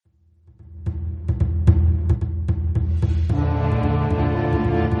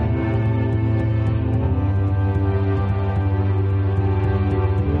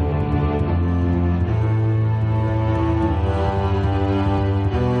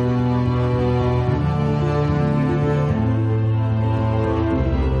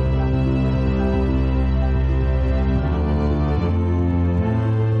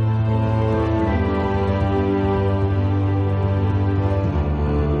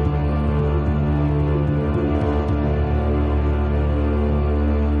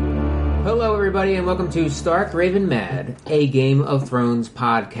everybody, and welcome to Stark Raven Mad, a Game of Thrones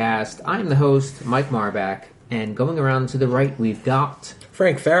podcast. I'm the host, Mike Marbach, and going around to the right, we've got...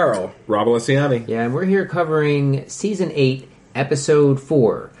 Frank Farrell. Rob Alessiani. Yeah, and we're here covering Season 8, Episode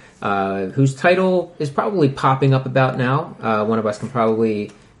 4, whose title is probably popping up about now. One of us can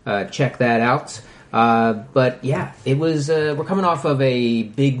probably check that out. But yeah, it was. We're coming off of a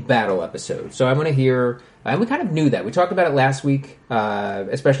big battle episode, so I want to hear. And we kind of knew that. We talked about it last week,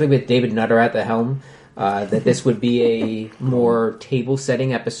 especially with David Nutter at the helm. That this would be a more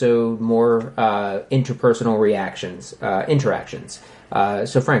table-setting episode, more interpersonal interactions.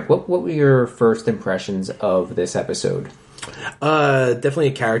 So, Frank, what were your first impressions of this episode? Definitely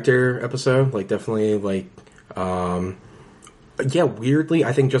a character episode. Yeah, weirdly,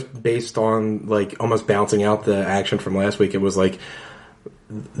 I think just based on, almost bouncing out the action from last week, it was,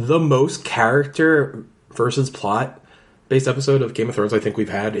 the most character versus plot-based episode of Game of Thrones I think we've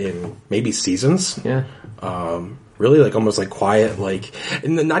had in maybe seasons. Yeah. Really, almost, quiet,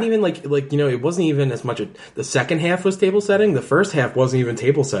 and not even, it wasn't even as much the second half was table setting, the first half wasn't even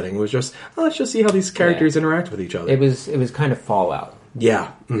table setting, it was just, let's just see how these characters interact with each other. It was kind of Fallout.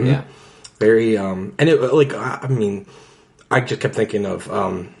 Yeah. Mm-hmm. Yeah. Very, and it, I just kept thinking of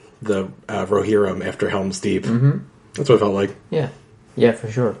the Rohirrim after Helm's Deep. Mm-hmm. That's what it felt like. Yeah, for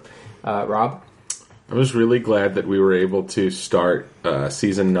sure. Rob? I was really glad that we were able to start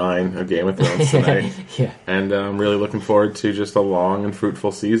Season 9 of Game of Thrones tonight. Yeah. And I'm really looking forward to just a long and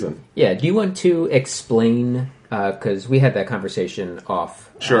fruitful season. Yeah, do you want to explain, because we had that conversation off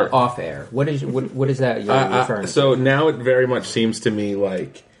air. What is that you're referring to? So now it very much seems to me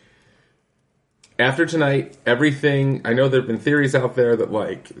like after tonight, everything... I know there have been theories out there that,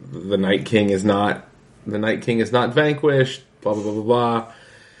 the Night King is not vanquished, blah, blah, blah, blah, blah.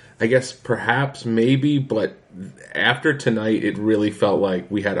 I guess perhaps, maybe, but after tonight, it really felt like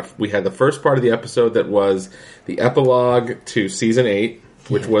we had the first part of the episode that was the epilogue to Season 8,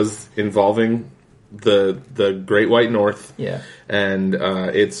 which was involving the Great White North and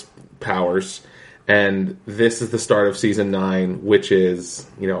its powers. And this is the start of Season 9, which is,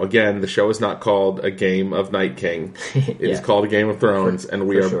 again, the show is not called A Game of Night King. It is called A Game of Thrones. And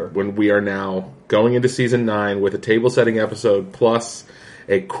we are now going into Season 9 with a table-setting episode plus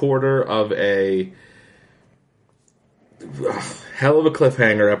a quarter of a hell of a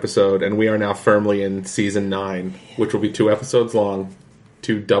cliffhanger episode. And we are now firmly in Season 9, which will be 2 episodes long.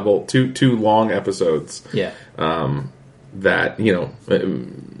 Two long episodes. Yeah. That,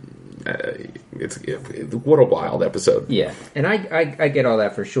 it's what a wild episode. Yeah, and I get all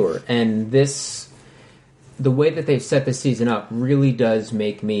that for sure. And the way that they've set this season up really does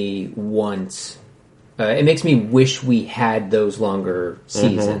make me want. It makes me wish we had those longer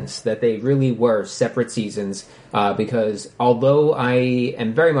seasons. That they really were separate seasons. Because although I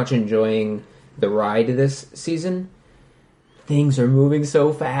am very much enjoying the ride this season, things are moving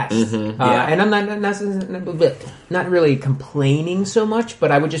so fast. Mm-hmm. And I'm not really complaining so much,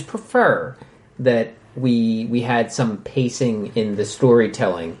 but I would just prefer that we had some pacing in the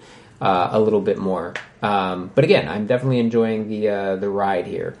storytelling a little bit more. But again, I'm definitely enjoying the ride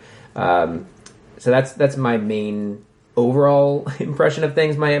here. So that's my main overall impression of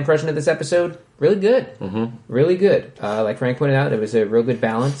things. My impression of this episode, really good. Mm-hmm. Really good. Like Frank pointed out, it was a real good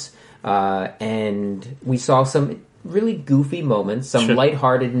balance. And we saw some really goofy moments, some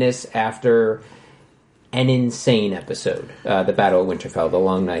lightheartedness after an insane episode, the Battle of Winterfell, the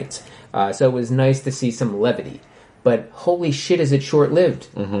Long Nights. So it was nice to see some levity. But holy shit, is it short-lived.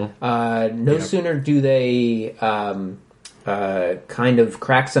 Mm-hmm. Sooner do they kind of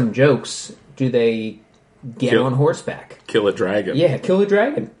crack some jokes, do they get on horseback. Kill a dragon. Yeah, kill a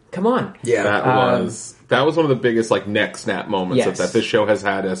dragon. Come on. Yeah. That was one of the biggest neck snap moments that this show has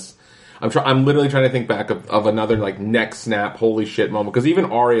had us. I'm literally trying to think back of another neck snap, holy shit moment. Because even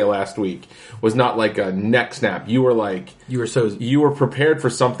Arya last week was not like a neck snap. You were prepared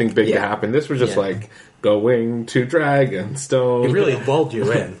for something big to happen. This was just going to Dragonstone. It really lulled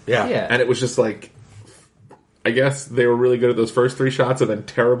you in. Yeah. And it was just I guess they were really good at those first 3 shots and then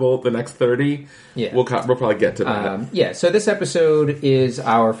terrible the next 30. Yeah. We'll probably get to that. So this episode is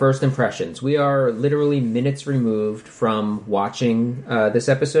our first impressions. We are literally minutes removed from watching this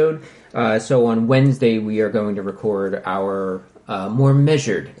episode. So on Wednesday, we are going to record our more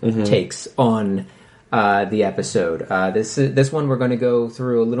measured takes on the episode. This one we're going to go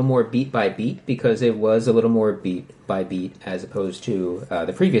through a little more beat by beat because it was a little more beat by beat as opposed to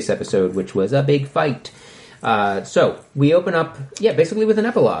the previous episode, which was a big fight. So we open up, basically with an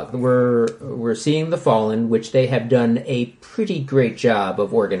epilogue. We're seeing the Fallen, which they have done a pretty great job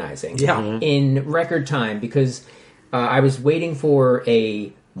of organizing in record time because I was waiting for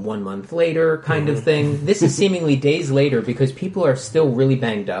a 1 month later kind of thing. This is seemingly days later because people are still really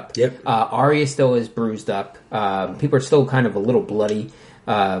banged up. Yep. Arya still is bruised up. People are still kind of a little bloody.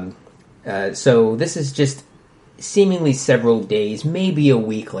 So this is just seemingly several days, maybe a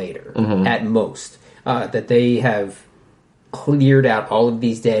week later at most, that they have cleared out all of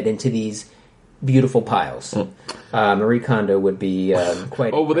these dead into these beautiful piles. Marie Kondo would be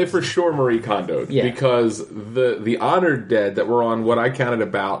quite... Oh, well, they for sure Marie Kondo'd. Yeah. Because the honored dead that were on what I counted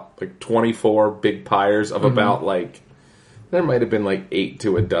about, 24 big pyres of about, there might have been, 8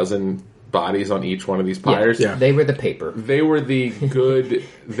 to a dozen bodies on each one of these pyres. Yeah. They were the paper. They were the good...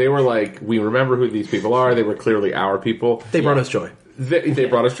 They were we remember who these people are. They were clearly our people. They brought us joy. They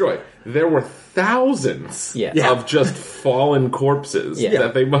brought us joy. There were thousands of just fallen corpses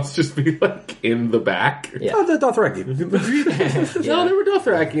that they must just be in the back. Yeah. Oh, the Dothraki. No, they were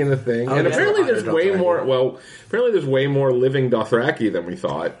Dothraki in the thing, and apparently there's way more. Well, apparently there's way more living Dothraki than we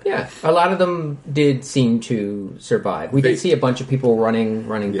thought. Yeah, a lot of them did seem to survive. We did see a bunch of people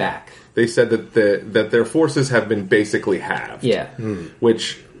running back. They said that their forces have been basically halved. Yeah.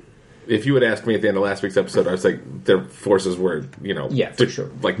 Which, if you had asked me at the end of last week's episode, I was like, their forces were, for sure.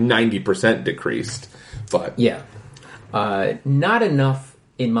 90% decreased. But yeah, not enough,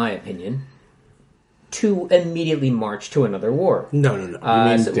 in my opinion, to immediately march to another war. No. you mean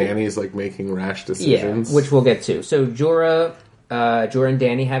Dany's making rash decisions? Yeah, which we'll get to. So Jorah and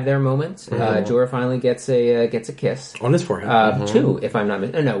Dany have their moments. Jorah finally gets a kiss on his forehead. 2, if I'm not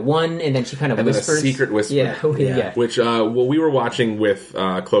mistaken. No, 1, and then she kind of whispers. Then a secret whisper. Yeah. Which, we were watching with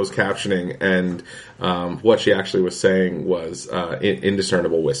closed captioning, and what she actually was saying was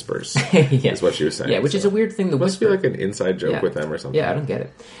indiscernible whispers. Is what she was saying. Yeah, which is a weird thing to must whisper. be an inside joke with them or something. Yeah, I don't get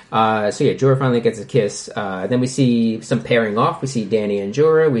it. Jorah finally gets a kiss. Then we see some pairing off. We see Dany and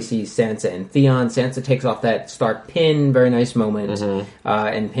Jorah. We see Sansa and Theon. Sansa takes off that Stark pin. Very nice moment.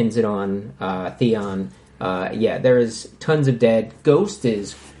 And pins it on Theon. There is tons of dead. Ghost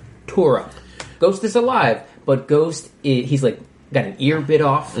is tore up. Ghost is alive, but Ghost he's got an ear bit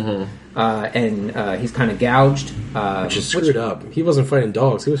off, and he's kind of gouged. Which is screwed up. He wasn't fighting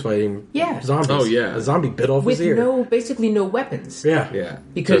dogs. He was fighting zombies. Oh, yeah. A zombie bit off with his ear. basically no weapons. Yeah.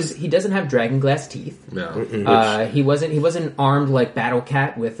 Because he doesn't have dragon glass teeth. No. He wasn't armed like Battle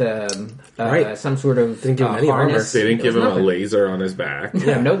Cat with some sort of Didn't give him any armor. harness. They didn't give him nothing. a laser on his back.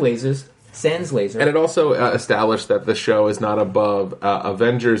 No lasers. Sans laser. And it also established that the show is not above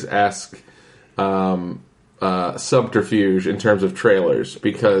Avengers-esque subterfuge in terms of trailers,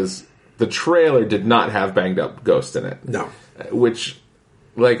 because the trailer did not have banged up Ghost in it. No. Which,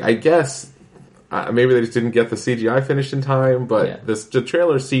 I guess, maybe they just didn't get the CGI finished in time, but the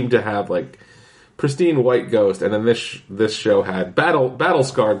trailer seemed to have, pristine white Ghost, and then this show had Battle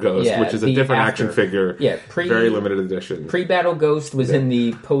Scar Ghost, which is a different action figure. Yeah, very limited edition. Pre-battle Ghost was in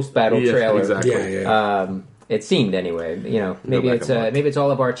the post-battle trailer. Exactly. It seemed anyway. Maybe it's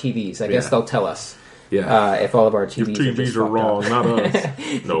all of our TVs. I guess they'll tell us. Yeah. If all of our TVs, Your TVs are wrong, not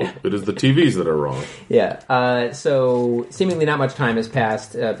us. No, it is the TVs that are wrong. Yeah. So seemingly not much time has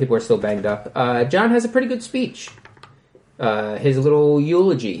passed. People are still banged up. Jon has a pretty good speech. His little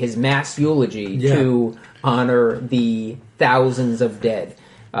eulogy, his mass eulogy to honor the thousands of dead.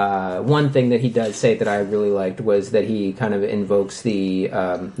 One thing that he does say that I really liked was that he kind of invokes the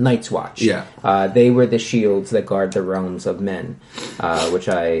Night's Watch. Yeah. They were the shields that guard the realms of men, which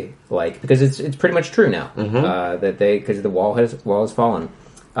I like because it's pretty much true now that because the wall has fallen.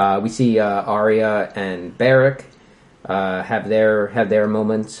 We see Arya and Beric have their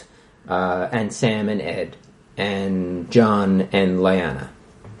moments, and Sam and Ed, and Jon and Lyanna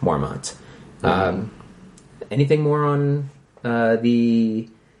Mormont. Anything more on the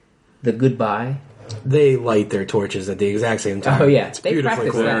goodbye? They light their torches at the exact same time. Oh yeah, it's they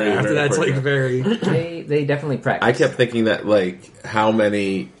beautifully practice that. choreographed. That's very. They definitely practice. I kept thinking that how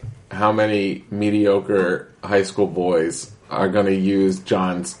many mediocre high school boys are going to use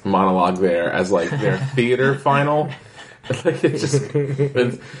Jon's monologue there as their theater final.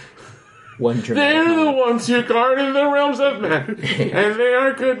 One dramatic They're the moment. ones who guarded the realms of men, and they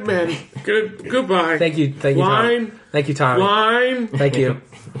are good men. Goodbye. Thank you, Line. Tom. Thank you, Tommy. Line. Thank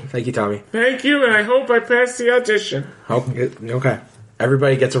you, Tommy. Thank you, and I hope I pass the audition. Okay.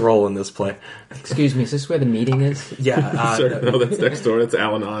 Everybody gets a role in this play. Excuse me, is this where the meeting is? Yeah. No, that's next door. That's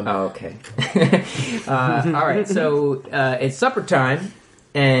Al-Anon. Oh, okay. All right, so it's supper time,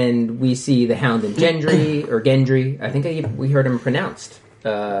 and we see the Hound and Gendry. I think we heard him pronounced.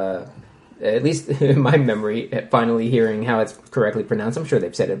 At least in my memory, finally hearing how it's correctly pronounced. I'm sure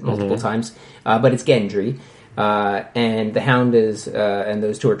they've said it multiple times, but it's Gendry. And the Hound is, and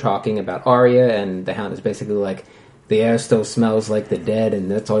those two are talking about Arya, and the Hound is basically like, the air still smells like the dead, and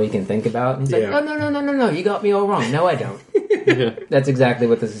that's all you can think about. And he's like, Yeah. no, you got me all wrong. No, I don't. That's exactly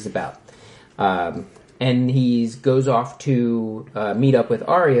what this is about. And he goes off to meet up with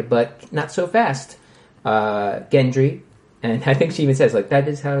Arya, but not so fast. Gendry, and I think she even says, like, that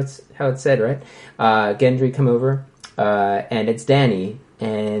is how it's said, right? Gendry come over, and it's Dany,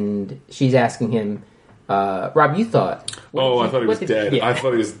 and she's asking him, Rob, you thought... I thought he was dead. Yeah. I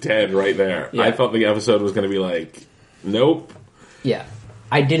thought he was dead right there. Yeah. I thought the episode was going to be like, nope. Yeah.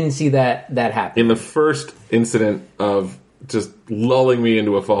 I didn't see that happen. In the first incident of just lulling me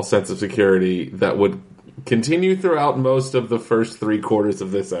into a false sense of security that would continue throughout most of the first 3/4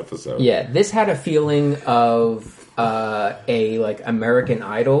 of this episode. Yeah, this had a feeling of a like American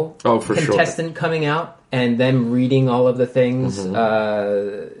Idol For contestant coming out and them reading all of the things,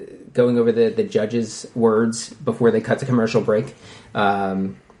 going over the judges' words before they cut to commercial break.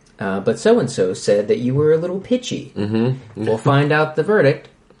 But so and so said that you were a little pitchy. Mm-hmm. We'll find out the verdict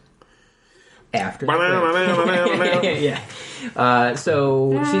after. The break. Yeah.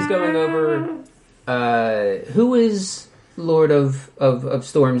 So she's going over. Who is Lord of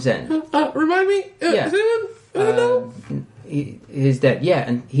Storm's End? Remind me? Yeah. Is anyone? He's dead. Yeah,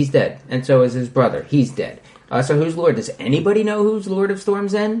 and he's dead. And so is his brother. He's dead. So who's Lord? Does anybody know who's Lord of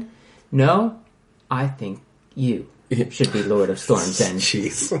Storm's End? No? I think you should be Lord of Storm's End.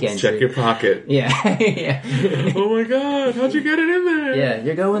 Jeez. Gendry. Check your pocket. Yeah. Yeah. Oh my god, how'd you get it in there? Yeah,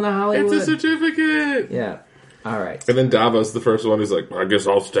 you're going to Hollywood. It's a certificate. Yeah. All right. And then Davos, the first one, who's like, I guess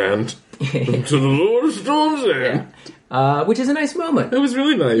I'll stand to the Lord of Storm's End. Which is a nice moment. It was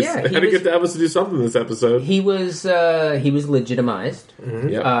really nice. Yeah, I had to get Davos to do something this episode. He was legitimized. Mm-hmm.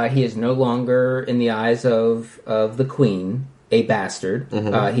 Yep. He is no longer, in the eyes of the Queen, a bastard.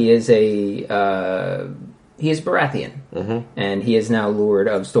 Mm-hmm. He is Baratheon, and he is now Lord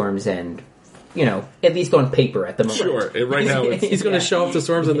of Storm's End. You know, at least on paper at the moment. Sure. Right now, He's going to show up to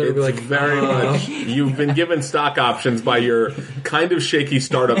Storms and they'll be like, very much. You've been given stock options by your kind of shaky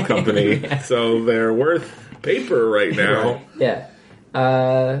startup company, so they're worth paper right now. Yeah.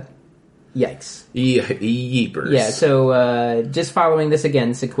 Yikes. Yeepers. Yeah, so just following this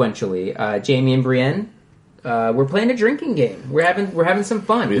again sequentially, Jaime and Brienne, we're playing a drinking game. We're having some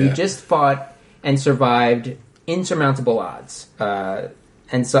fun. Yeah. We just fought and survived insurmountable odds,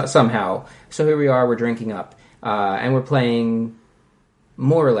 and somehow. So here we are. We're drinking up, and we're playing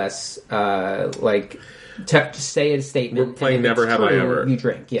more or less like to say a statement. We're playing and if Never it's Have I true, Ever. You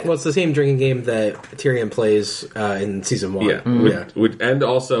drink. Yeah. well, it's the same drinking game that Tyrion plays in season 1. Yeah. And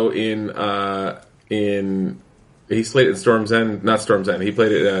also in he played at Storm's End, not Storm's End. He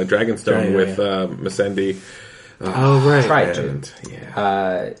played at Dragonstone with Missandei. Oh, right. Tried to. And,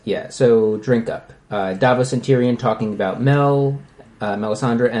 yeah. Yeah, so drink up. Davos and Tyrion talking about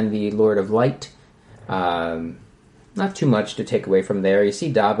Melisandre and the Lord of Light. Not too much to take away from there. You see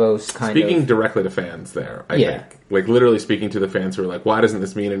Davos Speaking directly to fans there, I think. Like, literally speaking to the fans who are like, why doesn't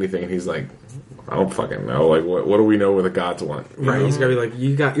this mean anything? And he's like, I don't fucking know. Like, what do we know what the gods want? You Right, know? he's going to be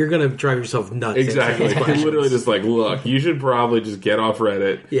like, you're going to drive yourself nuts. Exactly. answering these He's questions. literally just like, look, you should probably just get off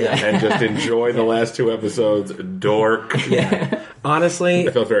Reddit and just enjoy the last 2 episodes, dork. Yeah. Honestly,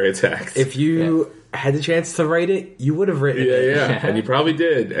 I felt very attacked. if you had the chance to write it, you would have written it. Yeah, and you probably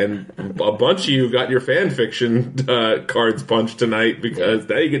did. And a bunch of you got your fan fiction cards punched tonight because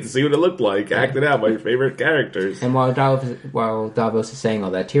now you get to see what it looked like acted out by your favorite characters. And while Davos is saying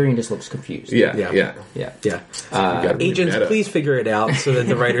all that, Tyrion just looks confused. Yeah. Yeah. Yeah. You gotta be Agents, meta. please figure it out so that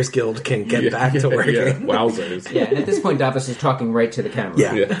the Writers Guild can get back to working. Yeah. Wowzers. Yeah, and at this point, Davos is talking right to the camera.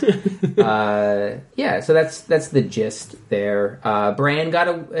 Yeah. Yeah. So that's the gist there. Bran got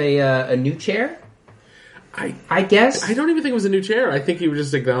a new chair, I guess. I don't even think it was a new chair. I think he was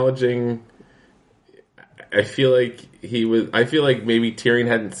just acknowledging. I feel like maybe Tyrion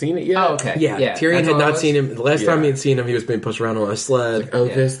hadn't seen it yet. Oh, okay. Yeah, Tyrion That's had all it not was? seen him. The last time Yeah. he had seen him, he was being pushed around on a sled. Oh,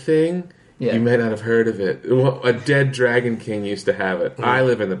 Yeah. this thing? Yeah. You may not have heard of it. Well, a dead Dragon King used to have it. I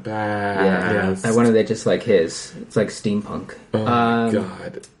live in the past. I wonder they just like his. It's like steampunk. Oh, my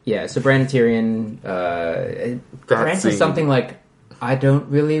God. Yeah, so Bran and Tyrion. Bran says scene. something like, "I don't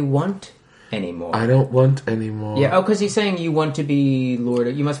really want anymore." I don't want anymore. Yeah. Oh, because he's saying you want to be Lord.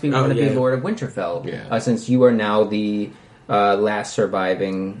 You must be want to be yeah. Lord of Winterfell. Yeah. Since you are now the last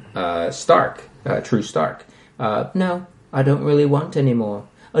surviving Stark, true Stark. No, I don't really want anymore.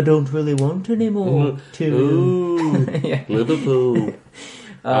 I don't really want anymore. Ooh. Yeah. Liverpool.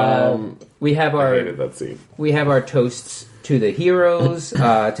 We have I our hated that scene. toasts to the heroes,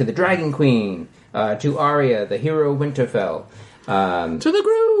 to the Dragon Queen, to Arya, the hero of Winterfell. To the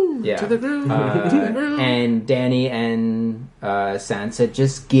groom. Yeah. To the groove. And Dany and Sansa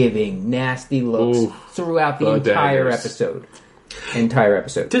just giving nasty looks Ooh, throughout the the entire daggers. episode. Entire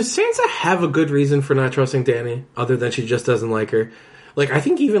episode. Does Sansa have a good reason for not trusting Dany, other than she just doesn't like her? Like, I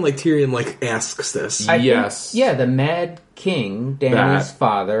think even like Tyrion like asks this. I think- Yes. yeah, the Mad King, Dany's That.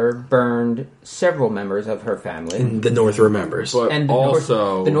 father, burned several members of her family. The North remembers. But And the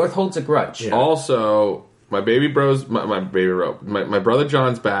also, North holds a grudge. Also, my baby bro's my brother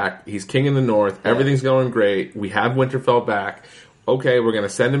John's back. He's king in the north. Everything's going great. We have Winterfell back. Okay, we're gonna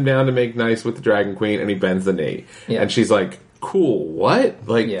send him down to make nice with the Dragon Queen, and he bends the knee. Yeah. And she's like, "Cool, what?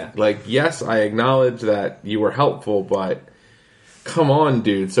 Like, Yeah. yes, I acknowledge that you were helpful, but come on,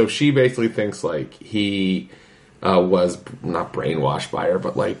 dude." So she basically thinks like he was not brainwashed by her,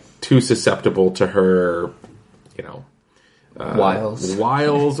 but like too susceptible to her, you know.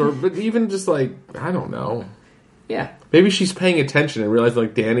 Wiles. Or but even just like I don't know. Yeah. Maybe she's paying attention and realizing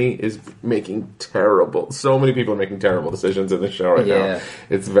like Dany is making terrible. So many people are making terrible decisions in the show right Yeah. now.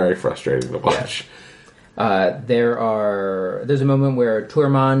 It's very frustrating to watch. There's a moment where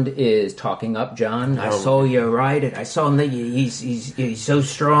Tormund is talking up John. I saw you ride it. I saw him. He's so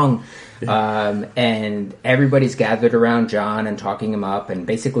strong. And everybody's gathered around John and talking him up and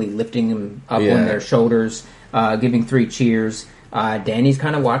basically lifting him up Yeah. on their shoulders, giving 3 cheers. Dany's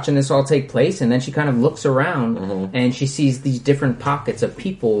kind of watching this all take place, and then she kind of looks around and she sees these different pockets of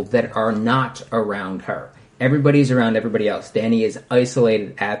people that are not around her. Everybody's around everybody else. Dany is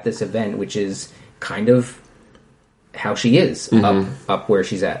isolated at this event, which is kind of how she is up where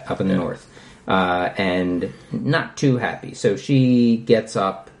she's at, up in the north, and not too happy. So she gets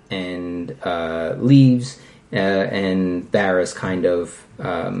up and leaves, and Varys kind of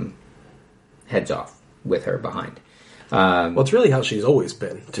heads off with her behind. Well, it's really how she's always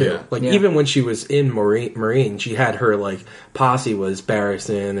been, too. Yeah. Like, Yeah. even when she was in Marine, she had her, like, posse was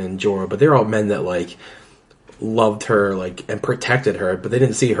Barristan and Jorah, but they're all men that, like, loved her, like, and protected her, but they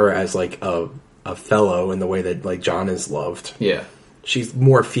didn't see her as, like, a fellow in the way that, like, Jon is loved. Yeah, She's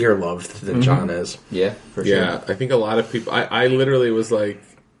more fear-loved than Jon is. yeah, for sure. Yeah, I think a lot of people. I literally was like,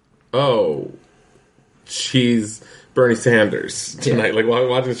 "Oh, she's Bernie Sanders tonight." Yeah. Like while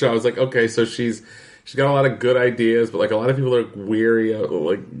watching the show, I was like, "Okay, so she's got a lot of good ideas, but like a lot of people are weary of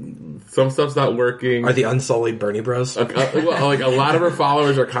like some stuff's not working." Are the Unsullied Bernie Bros? Well, like a lot of her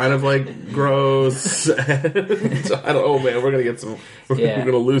followers are kind of like gross. So I don't. Oh man, we're gonna get some. We're Yeah.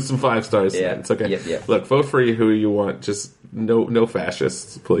 gonna lose some 5 stars. Yeah. Tonight. It's okay. Yep. Look, vote for who you want. Just no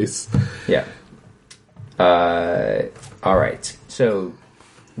fascists, please. Yeah. All right. So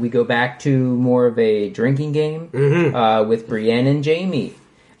we go back to more of a drinking game with Brienne and Jaime.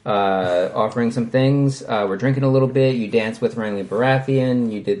 Offering some things. We're drinking a little bit. You dance with Renly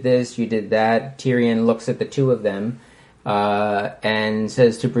Baratheon. You did this. You did that. Tyrion looks at the two of them and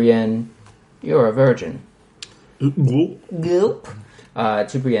says to Brienne, "You're a virgin." Gulp.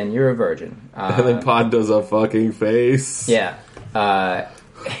 To Brienne, "You're a virgin." And then Pod does a fucking face. Yeah. Yeah,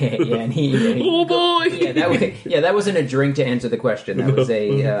 and he Oh boy! that wasn't a drink to answer the question. That was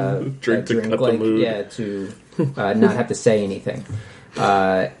a Drink to cut the like, mood. yeah, to not have to say anything.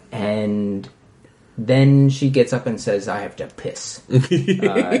 And then she gets up and says, "I have to piss,"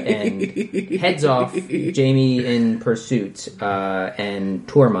 and heads off. Jaime in pursuit, and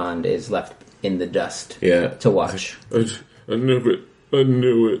Tormund is left in the dust. Yeah. To watch. I knew it. I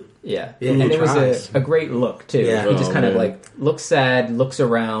knew it. Yeah, Yeah, and he it was tries. a great look too. Yeah. He just Oh, kind of man. like looks sad, looks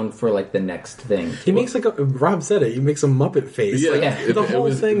around for like the next thing. He makes like Rob said it. He makes a Muppet face. Yeah, Like, Yeah. the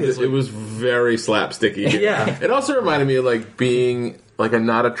whole thing is it was very slapsticky. Yeah. It also reminded me of like being like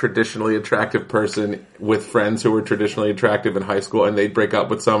not a traditionally attractive person with friends who were traditionally attractive in high school, and they'd break up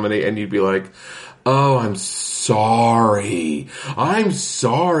with somebody, and you'd be like, "Oh, I'm sorry. I'm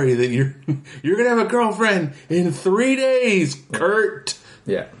sorry that you're gonna have a girlfriend in 3 days, Kurt."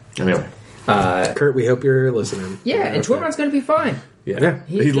 Yeah, Anyway, Kurt, we hope you're listening. yeah, and Tormund's gonna be fine. Yeah.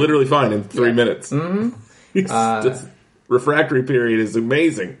 he's literally fine in 3 Yeah. minutes. Mm-hmm. Refractory period is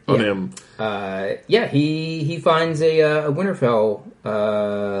amazing on Yeah. him. Yeah, he finds a Winterfell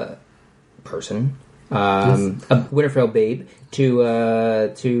person, a Winterfell babe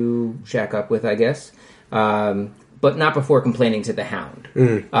to shack up with, I guess. But not before complaining to the Hound,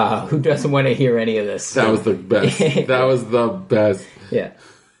 who doesn't want to hear any of this. That was the best. That was the best. Yeah.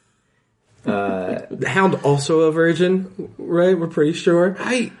 The Hound also a virgin, right? We're pretty sure.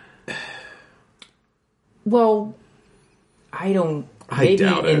 Well, I don't. I Maybe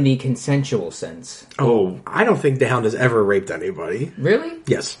doubt in it. the consensual sense. Oh, I don't think the Hound has ever raped anybody. Really?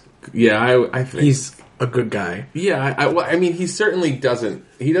 Yes. yeah. I think He's a good guy. Yeah, well, I mean, he certainly doesn't.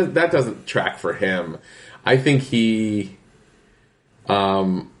 He does. That doesn't track for him. I think he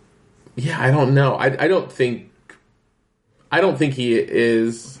Yeah, I don't know. I don't think he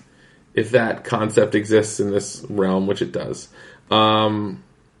is, if that concept exists in this realm, which it does.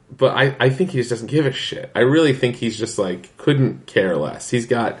 But I think he just doesn't give a shit. I really think he's just like couldn't care less. He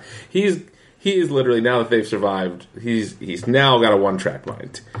is literally, now that they've survived, he's now got a one-track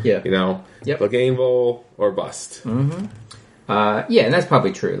mind. Yeah. You know? Yep. Gainville or bust. Mm-hmm. Yeah, and that's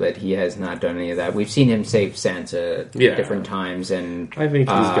probably true that he has not done any of that. We've seen him save Sansa different times, and I think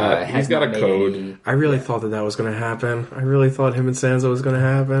he's got a code. I really thought that was going to happen. I really thought him and Sansa was going to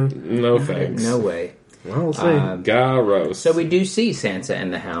happen. No thanks. No way. Well, we'll see. Garros. So we do see Sansa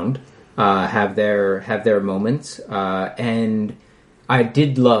and the Hound have their moments, and I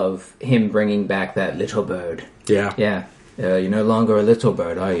did love him bringing back that little bird. Yeah. Yeah. You're no longer a little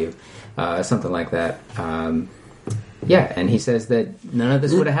bird, are you? Something like that. Yeah, and he says that none of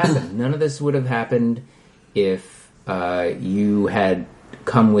this would have happened. None of this would have happened if you had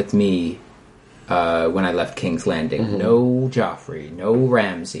come with me when I left King's Landing. Mm-hmm. No Joffrey, no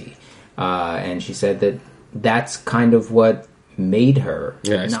Ramsay. And she said that that's kind of what made her.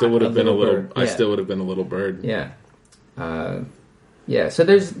 Yeah, I still would have been a little. I still would have been a little bird. Yeah. Yeah, so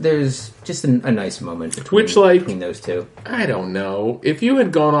there's just a nice moment between those two. I don't know. If you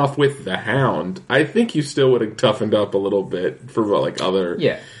had gone off with the Hound, I think you still would have toughened up a little bit for like other.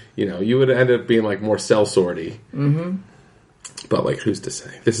 Yeah, you know, you would have ended up being like more sellswordy. Mm-hmm. But like, who's to say?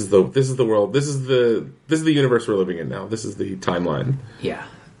 This is the world. This is the universe we're living in now. This is the timeline. Yeah,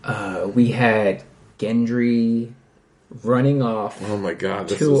 we had Gendry running off. Oh my god!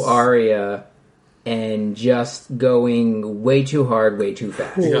 To Arya. And just going way too hard, way too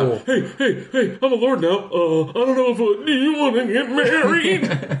fast. Yeah. Hey, I'm a lord now. I don't know if do you want to get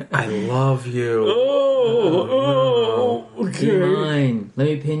married? I love you. Okay. Be mine. Let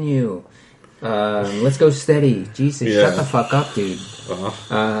me pin you. Let's go steady. Jesus, shut the fuck up, dude.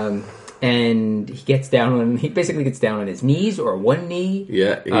 And he basically gets down on his knees or one knee.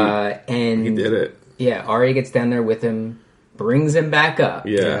 Yeah, and he did it. Yeah, Arya gets down there with him. Brings him back up,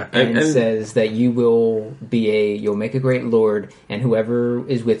 and says that you'll make a great lord, and whoever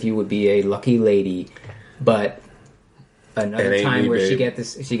is with you would be a lucky lady. But another time where she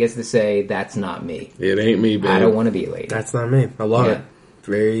gets to say, "That's not me. It ain't me, babe. I don't want to be a lady. That's not me. I love it.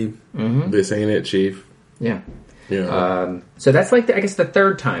 Very. Mm-hmm. This ain't it, Chief." Yeah. Yeah. So that's like I guess the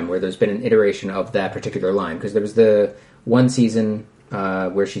third time where there's been an iteration of that particular line, because there was the one season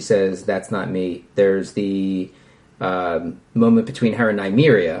where she says, "That's not me." There's the moment between her and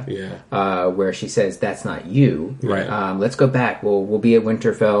Nymeria, where she says, "That's not you." Right. Let's go back. We'll be at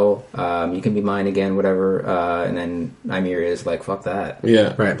Winterfell. You can be mine again, whatever. And then Nymeria is like, "Fuck that."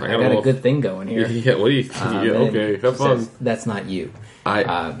 Yeah. Right. I got a good thing going here. Yeah. What do you? Okay. Have fun. Says, "That's not you."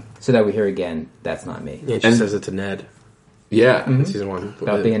 So that we hear again, "That's not me." Yeah, she says it to Ned. Yeah. In season 1.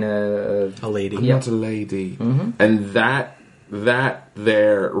 About being a lady. I'm not a lady. Mm-hmm. And that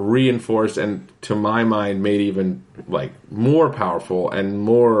there reinforced and to my mind made even like more powerful and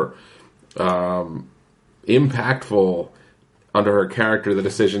more impactful under her character the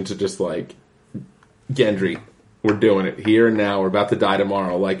decision to just like, Gendry, we're doing it here and now, we're about to die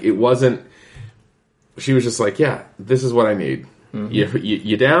tomorrow. Like, it wasn't, she was just like, yeah, this is what I need. Mm-hmm.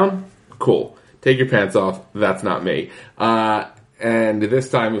 You down? Cool. Take your pants off. That's not me. And this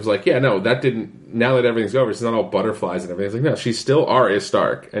time it was like, yeah, no, that didn't, now that everything's over, it's not all butterflies and everything. It's like, no, she's still Arya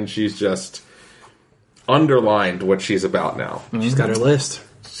Stark, and she's just underlined what she's about now. Mm-hmm. She's got her list.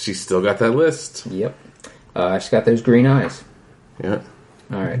 She's still got that list. Yep. She's got those green eyes. Yeah.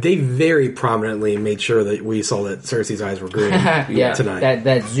 All right. They very prominently made sure that we saw that Cersei's eyes were green tonight.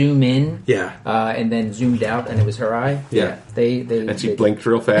 That zoom in, yeah, and then zoomed out, and it was her eye. Yeah, and she blinked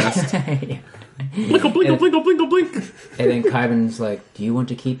real fast. Yeah. Blinkle, blinkle, blinkle, blinkle, blink. And then Qyburn's like, "Do you want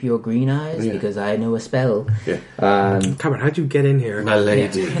to keep your green eyes? Yeah. Because I know a spell." Yeah. Qyburn, how'd you get in here? My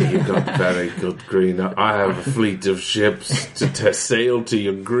lady, you've got very good green eyes. I have a fleet of ships to sail to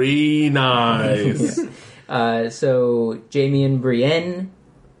your green eyes. Yeah. So Jaime and Brienne.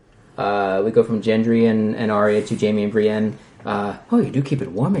 We go from Gendry and Arya to Jaime and Brienne. Oh, you do keep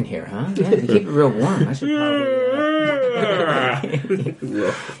it warm in here, huh? Yeah, you keep it real warm. I should probably...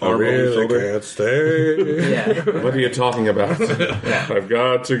 I really can't stay. Yeah. What are you talking about? Yeah. I've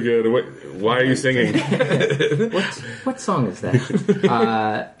got to get away. Why are you singing? What song is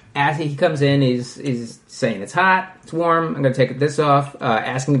that? As he comes in, he's saying it's hot, it's warm, I'm going to take this off,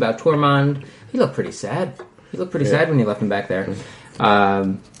 asking about Tormund. He looked pretty sad. Sad when you left him back there.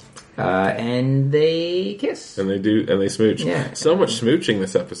 And they kiss. And they smooch. Yeah. So much smooching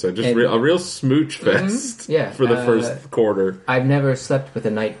this episode. Just a real smooch fest for the first quarter. I've never slept with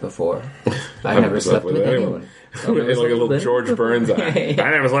a knight before. I've never slept with anyone. Don't Like never a slept little with George Burns act. I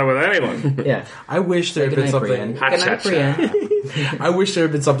never slept with anyone. Yeah. I wish there had been something. Good night, Brienne. I wish there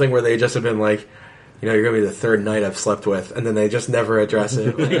had been something where they just had been like, you know, you're gonna be the third night I've slept with, and then they just never address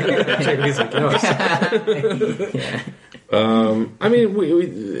it. Jamie's like, no. Yeah. I mean,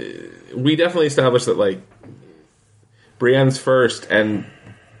 we definitely established that like Brienne's first and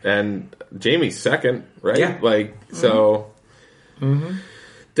Jamie's second, right? Yeah. Like so,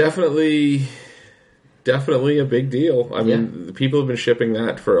 definitely a big deal. I mean, the people have been shipping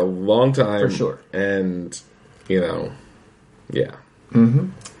that for a long time, For sure. and you know, yeah.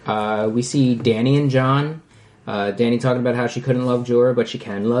 We see Dany and Jon. Dany talking about how she couldn't love Jorah, but she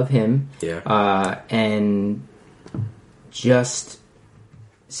can love him. Yeah. And just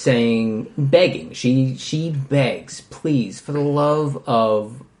begging. She begs, please, for the love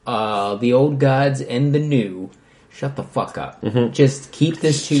of the old gods and the new, shut the fuck up. Just keep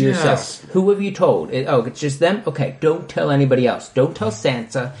this to yourself. Who have you told? It's just them? Okay, don't tell anybody else. Don't tell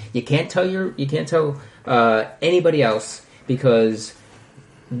Sansa. You can't tell anybody else, because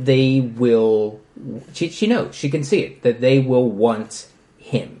they will. She knows. She can see it, that they will want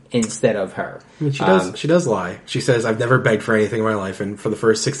him instead of her. I mean, she does lie. She says, "I've never begged for anything in my life," and for the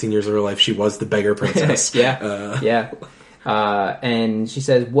first 16 years of her life, she was the beggar princess. Yeah. And she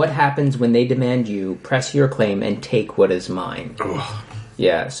says, "What happens when they demand you? Press your claim and take what is mine."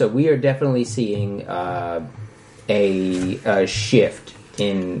 Yeah. So we are definitely seeing a shift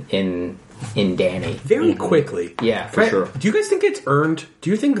in Dany very quickly. Yeah, for sure. Do you guys think it's earned?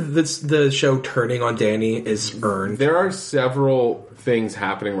 Do you think the show turning on Dany is earned? There are several things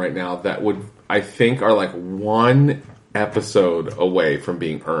happening right now that I think are like one episode away from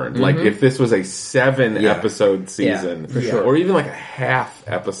being earned. Like if this was a 7 episode season, for sure. or even like a half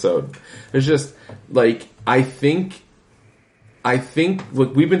episode, there's just like I think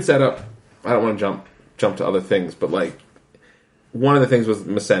look, we've been set up. I don't want to jump to other things, but like one of the things was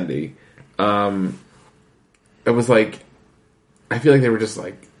Missandei. It was like I feel like they were just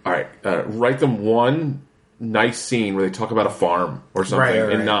like, all right, write them one nice scene where they talk about a farm or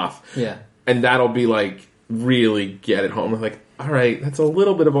something enough, and that'll be like really get it home. Like, all right, that's a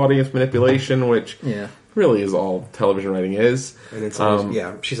little bit of audience manipulation, which really is all television writing is. And it's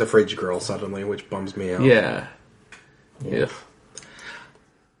she's a fridge girl suddenly, which bums me out. Yeah.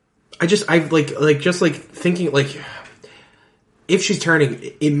 I thinking like if she's turning,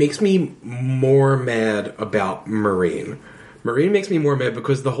 it makes me more mad about Meereen. Meereen makes me more mad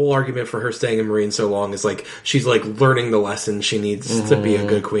because the whole argument for her staying in Meereen so long is like she's like learning the lesson she needs to be a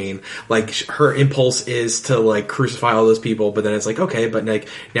good queen. Like her impulse is to like crucify all those people, but then it's like, okay, but like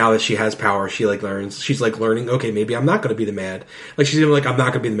now that she has power, she like learns. She's like learning. Okay, maybe I'm not going to be the mad. Like she's even like, I'm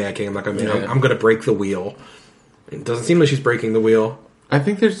not going to be the Mad King. I'm not going to. I'm going to break the wheel. It doesn't seem like she's breaking the wheel. I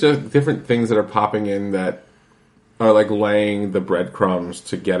think there's just different things that are popping in that are like laying the breadcrumbs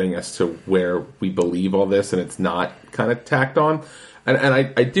to getting us to where we believe all this, and it's not kind of tacked on. And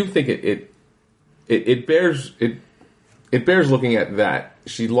I do think it bears looking at that.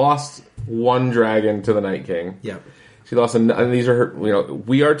 She lost one dragon to the Night King. Yeah. She lost, and these are her. You know,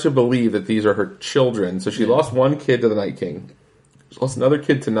 we are to believe that these are her children. So she lost one kid to the Night King. She lost another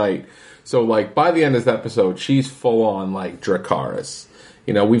kid tonight. So like by the end of this episode, she's full on like Dracarys.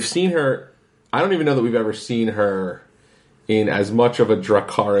 You know, we've seen her. I don't even know that we've ever seen her in as much of a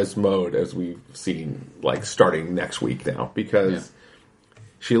Dracarys mode as we've seen, like, starting next week now. Because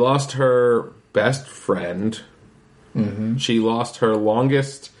she lost her best friend, she lost her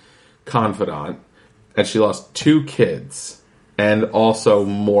longest confidant, and she lost 2 kids, and also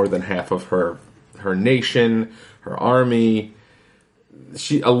more than half of her nation, her army.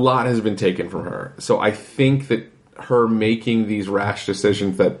 A lot has been taken from her. So I think that her making these rash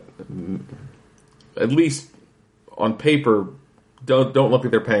decisions that, at least on paper, don't look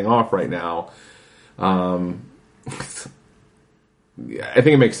like they're paying off right now. I think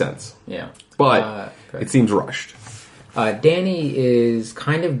it makes sense. Yeah. But it seems rushed. Dany is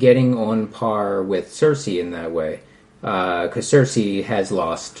kind of getting on par with Cersei in that way. Because Cersei has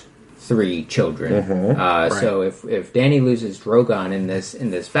lost 3 children. So if Dany loses Drogon in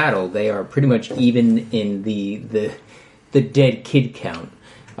this battle, they are pretty much even in the dead kid count.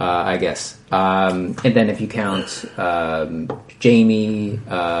 I guess. And then if you count Jaime,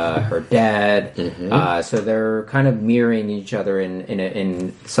 her dad, so they're kind of mirroring each other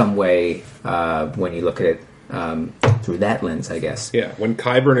in some way when you look at it through that lens, I guess. Yeah, when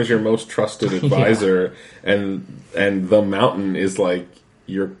Qyburn is your most trusted advisor and the Mountain is like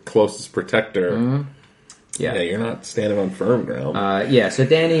your closest protector, you're not standing on firm ground. So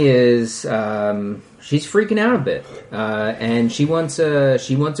Dany is she's freaking out a bit, and she wants a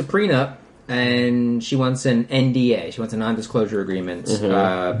prenup. and she wants an NDA. She wants a non-disclosure agreement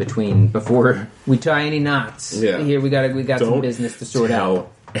before we tie any knots. Yeah. Here we got some business to sort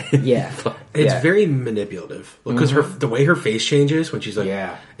out. Yeah, It's very manipulative because the way her face changes when she's like,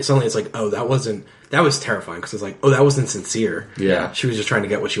 it's like, oh, that was terrifying because it's like, oh, that wasn't sincere. Yeah. She was just trying to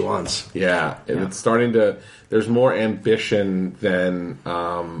get what she wants. Yeah, and it's starting to. There's more ambition than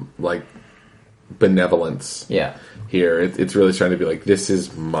like benevolence. Yeah. Here, it's really starting to be like, this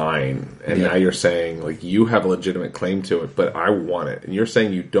is mine, and now you're saying like you have a legitimate claim to it, but I want it, and you're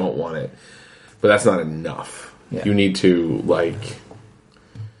saying you don't want it, but that's not enough. Yeah. You need to like.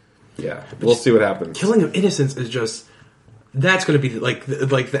 Yeah, we'll see what happens. Killing of innocence is just that's going to be like the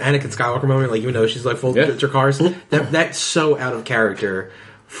Anakin Skywalker moment. Like, she's like full of cars. That's so out of character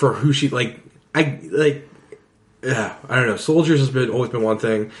for who she like. I don't know. Soldiers has always been one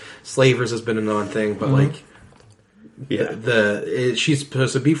thing. Slavers has been another thing. But she's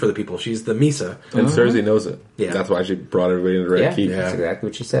supposed to be for the people. She's the Misa, and Cersei knows it. Yeah, that's why she brought everybody into the Red Keep. That's exactly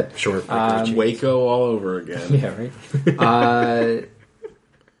what she said. Sure, Waco all over again. Yeah, right.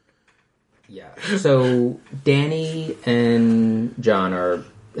 Yeah. So Danny and John are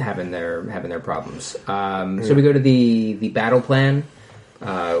having their problems. So we go to the battle plan,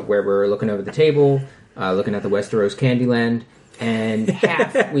 where we're looking over the table, looking at the Westeros Candyland, and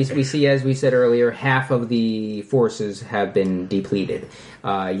half we see, as we said earlier, half of the forces have been depleted. We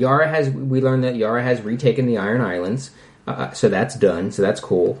learned that Yara has retaken the Iron Islands, so that's done. So that's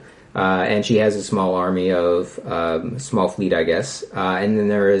cool. And she has a small army of small fleet, I guess. And then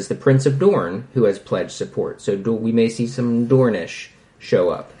there is the Prince of Dorne, who has pledged support. So we may see some Dornish show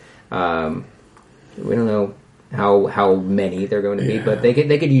up. We don't know how many they're going to be, but they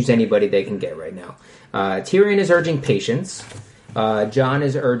could use anybody they can get right now. Tyrion is urging patience. Jon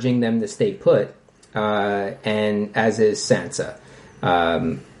is urging them to stay put, and as is Sansa.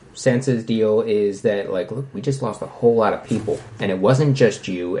 Sansa's deal is that, like, look, we just lost a whole lot of people. And it wasn't just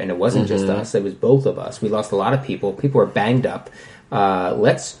you, and it wasn't just us. It was both of us. We lost a lot of people. People are banged up.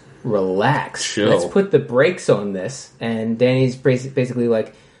 Let's relax. Chill. Let's put the brakes on this. And Dany's basically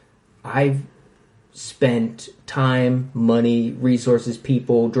like, I've spent time, money, resources,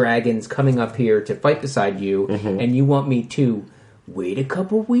 people, dragons coming up here to fight beside you, and you want me to wait a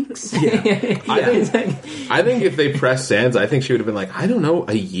couple weeks? I think if they pressed Sansa, I think she would have been like, I don't know,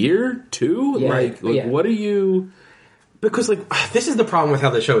 a year, 2? What are you... Because, like, this is the problem with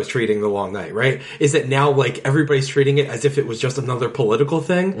how the show is treating The Long Night, right? Is that now, like, everybody's treating it as if it was just another political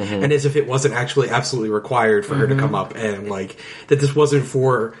thing, and as if it wasn't actually absolutely required for her to come up, and, like, that this wasn't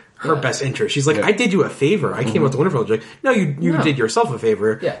for her best interest. She's like, I did you a favor. I came out to Winterfell. Like, no, you did yourself a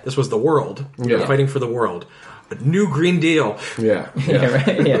favor. Yeah. This was the world. You're fighting for the world. A new Green Deal. Right?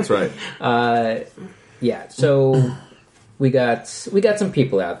 That's right. So we got some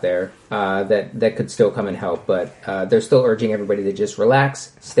people out there that could still come and help, but they're still urging everybody to just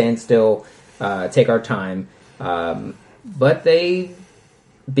relax, stand still, take our time. But they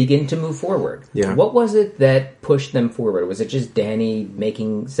begin to move forward. Yeah. What was it that pushed them forward? Was it just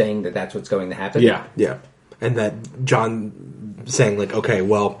Dany saying that that's what's going to happen? Yeah. And that Jon saying, like, okay,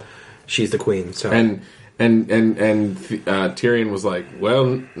 well, she's the queen, so... And Tyrion was like,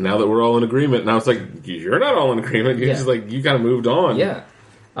 well, now that we're all in agreement. And I was like, you're not all in agreement. You're just like, you kind of moved on. Yeah.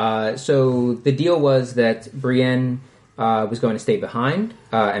 So the deal was that Brienne was going to stay behind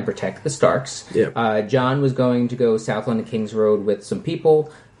and protect the Starks. Yeah. Jon was going to go south on the King's Road with some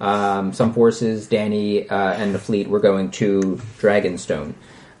people, some forces. Dany and the fleet were going to Dragonstone.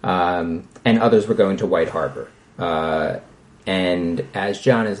 And others were going to White Harbor. And as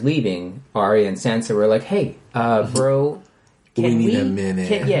Jon is leaving, Arya and Sansa were like, "Hey, bro, we need a minute.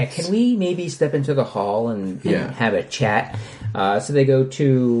 Can we maybe step into the hall and have a chat?" So they go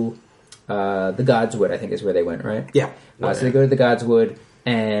to the Godswood, I think is where they went, right? Yeah. So they go to the Godswood,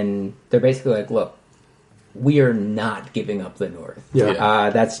 and they're basically like, "Look, we are not giving up the North.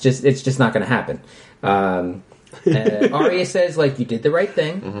 It's just not going to happen." Arya says, like, you did the right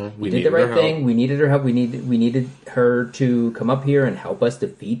thing. We did the right thing. We needed her help. We needed her to come up here and help us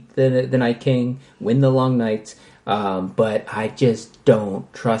defeat the Night King, win the Long Nights. But I just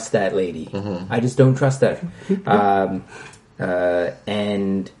don't trust that lady. I just don't trust that.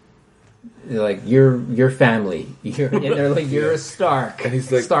 And they're like, you're family. And they're like, you're a Stark. And he's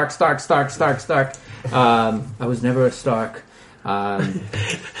like, Stark. I was never a Stark.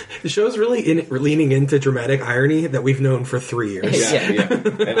 The show's really leaning into dramatic irony that we've known for 3 years.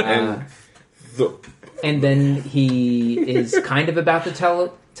 And then he is kind of about to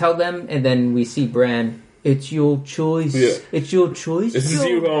tell them, and then we see Bran. It's your choice. Yeah. It's your choice. This is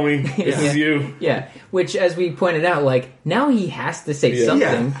you, homie. This is you. Yeah. Which, as we pointed out, like, now he has to say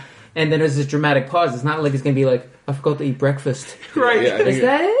something. And then there's this dramatic pause. It's not like it's going to be like, I forgot to eat breakfast. Right. Yeah, I think Is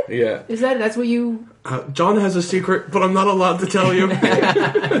that it? Yeah. Is that's what you... John has a secret, but I'm not allowed to tell you.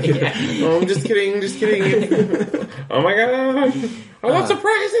 Oh, I'm just kidding. Oh my god. I want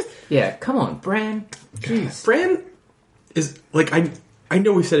surprises. Yeah, come on, Bran. Jeez. Bran is, like, I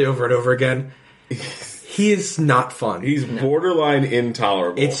know we said it over and over again. He is not fun. He's borderline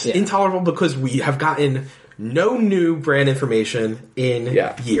intolerable. It's intolerable because we have gotten no new Bran information in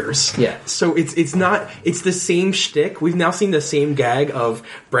years. Yeah. So it's the same shtick. We've now seen the same gag of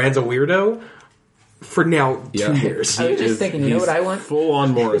Bran's a weirdo for now 2 years. I was just thinking, you know what I want? Full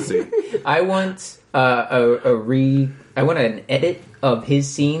on Morrissey. I want I want an edit of his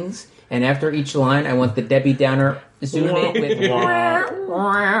scenes, and after each line, I want the Debbie Downer zoom in with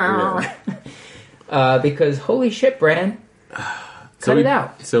because holy shit, Bran, cut it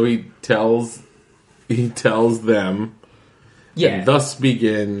out. So he tells them. Yeah. And thus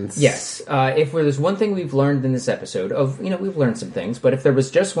begins. Yes. If there's one thing we've learned in this episode we've learned some things, but if there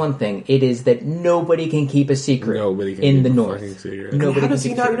was just one thing, it is that nobody can keep a secret in the North. How does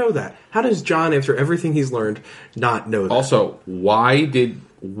he not know that? How does Jon, after everything he's learned, not know that? Also,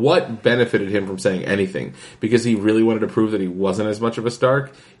 what benefited him from saying anything? Because he really wanted to prove that he wasn't as much of a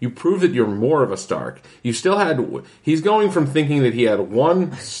Stark? You prove that you're more of a Stark. You still had... He's going from thinking that he had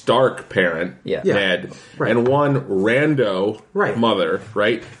one Stark parent, Ned, and one rando mother,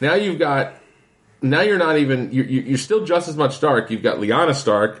 right? Now you've got... Now you're not even... You're still just as much Stark. You've got Lyanna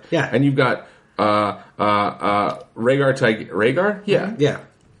Stark, and you've got Rhaegar? Yeah. Yeah.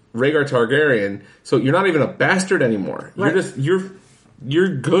 Rhaegar Targaryen. So you're not even a bastard anymore. Right.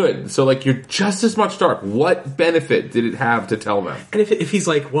 You're good. So, like, you're just as much Stark. What benefit did it have to tell them? And if he's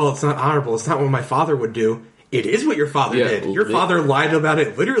like, well, it's not honorable, it's not what my father would do, it is what your father did. Your father lied about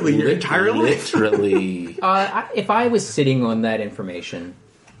it literally your entire life. Literally. If I was sitting on that information,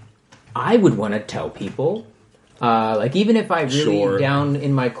 I would want to tell people. Even if I really, down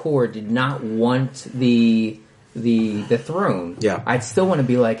in my core, did not want the throne, I'd still want to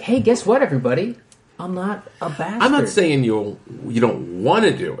be like, hey, guess what, everybody? I'm not a bastard. I'm not saying you don't want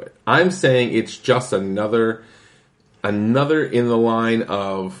to do it. I'm saying it's just another in the line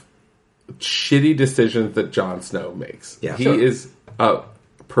of shitty decisions that Jon Snow makes. Yeah. He is a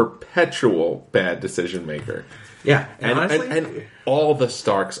perpetual bad decision maker. Yeah. And, honestly, and all the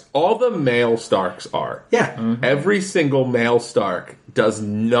Starks, all the male Starks are. Yeah. Mm-hmm. Every single male Stark does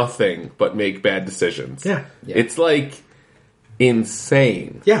nothing but make bad decisions. Yeah. It's like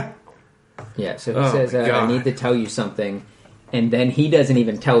insane. Yeah. Yeah, so he says, I need to tell you something, and then he doesn't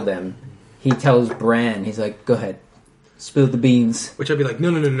even tell them. He tells Bran, he's like, go ahead, spill the beans. Which I'd be like,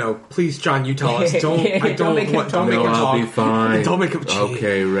 no, please, John, you tell us. Don't make him talk. I'll be fine. Don't make him cheat.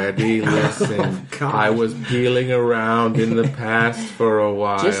 Okay, ready? Listen. I was peeling around in the past for a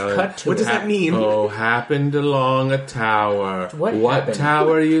while. Just cut to What does that mean? Happened along a tower. What happened?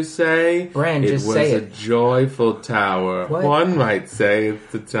 Tower, you say? Bran, just say it was a joyful tower. What? One might say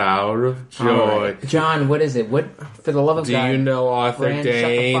it's the Tower of Joy. Right. John, what is it? What, for the love of God? Do you know Arthur Bran,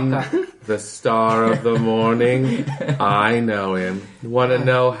 Dane? shut the fuck up. The Star of the Morning? I know him. Want to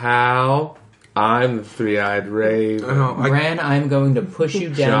know how? I'm the Three-Eyed Raven. Bran, I'm going to push you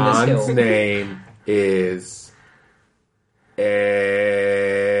down John's this hill. name is Aegon.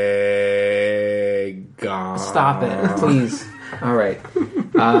 Stop it, please. All right.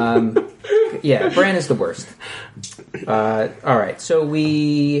 Bran is the worst. All right, so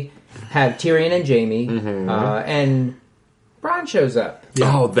we have Tyrion and Jaime, and Bran shows up.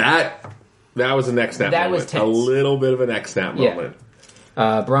 Yeah. Oh, that was a neck snap moment. That was tense. A little bit of a neck snap moment.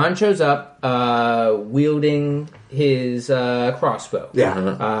 Bran shows up wielding his crossbow.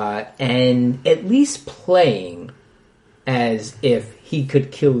 Yeah. And at least playing as if he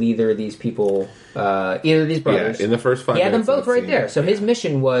could kill either of these people, either of these brothers. Yeah, in the first 5 minutes. He had them both right there. So his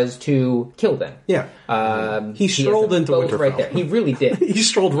mission was to kill them. Yeah. He strolled into Winterfell. Right there. He really did. He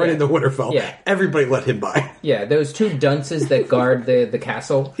strolled right into Winterfell. Yeah. Everybody let him by. Yeah, those two dunces that guard the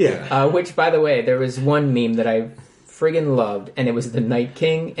castle. Yeah. Which, by the way, there was one meme that I friggin' loved, and it was the Night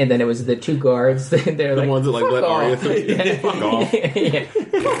King, and then it was the two guards. They're the ones that like let Arya through. Fuck off.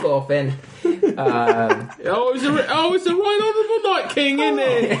 Fuck off, and it's the right honourable Night King, isn't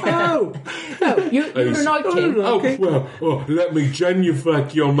it? you're the Night King. Let me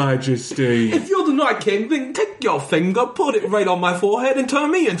genuflect, Your Majesty. If you're the Night King, then take your finger, put it right on my forehead, and turn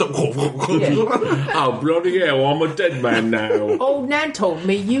me into... Oh, bloody hell, I'm a dead man now. Old Nan told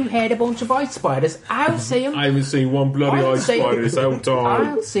me you had a bunch of ice spiders. I'll see them. I haven't seen one bloody ice spider this whole time.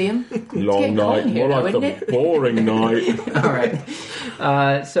 I'll see them. Long night, more like a boring night. All right.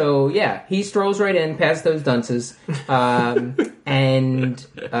 He strolls right in past those dunces. and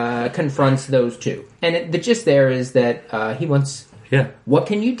confronts those two. And the gist there is that he wants... Yeah. What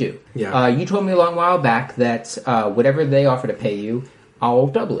can you do? Yeah. You told me a long while back that whatever they offer to pay you, I'll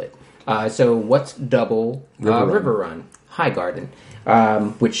double it. So what's double River Run? High Garden.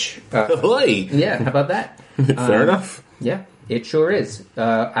 Which... Hey! yeah, how about that? Fair enough. Yeah, it sure is.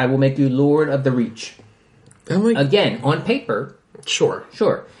 I will make you Lord of the Reach. I'm like, Again, on paper, Sure.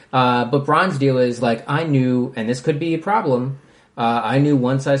 sure. But Bron's deal is, like, I knew, and this could be a problem, I knew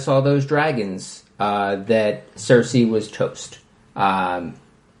once I saw those dragons that Cersei was toast.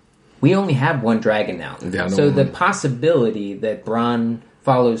 We only have one dragon now. Yeah, no so one. the possibility that Bronn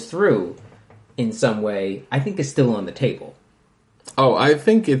follows through in some way, I think is still on the table. oh, I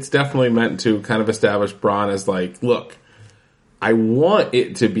think it's definitely meant to kind of establish Bronn as like, look, I want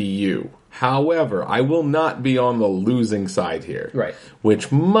it to be you. However, I will not be on the losing side here. Right.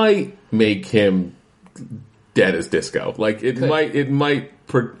 Which might make him dead as disco. Like, it might...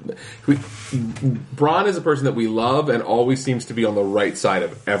 Bronn is a person that we love and always seems to be on the right side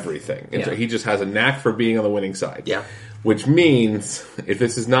of everything. And so Yeah. he just has a knack for being on the winning side. Yeah. Which means, if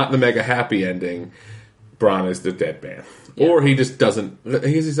this is not the mega happy ending, Bronn is the dead man. Yeah. Or he just doesn't...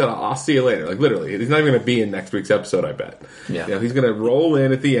 He said, I'll see you later. Like, literally. He's not even going to be in next week's episode, I bet. Yeah. You know, he's going to roll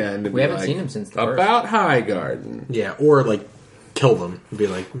in at the end and We be haven't like, seen him since the first. about High Garden. Yeah, or like kill them and be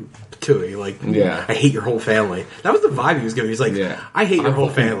like, Tui, like, Yeah. I hate your whole family. That was the vibe he was giving. He's like, Yeah. I hate your whole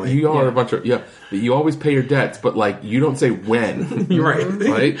family. You are Yeah. a bunch of... Yeah. You always pay your debts, but, like, you don't say when. You're right.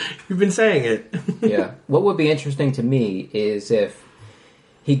 Right? You've been saying it. Yeah. What would be interesting to me is if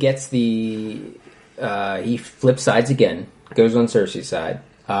he gets the... he flips sides again, goes on Cersei's side,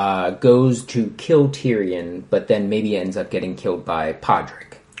 goes to kill Tyrion, but then maybe ends up getting killed by Podrick.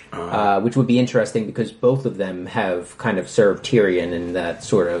 Which would be interesting because both of them have kind of served Tyrion in that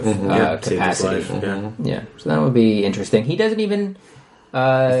sort of Saved his capacity. life. Yeah. Yeah, so that would be interesting. He doesn't even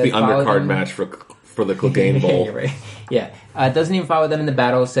The follow undercard them. match for the Clegane Bowl. You're right. Yeah, doesn't even follow them in the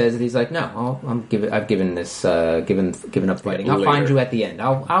battle. Says that he's like, no, I've given this, given up fighting. I'll find Later. you at the end.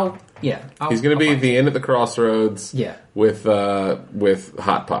 I'll He's going to be I'll at the end at the crossroads. Yeah. With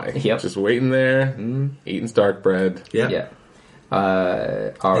hot pie. Yep. Just waiting there, eating Stark bread. Yeah. Yeah. All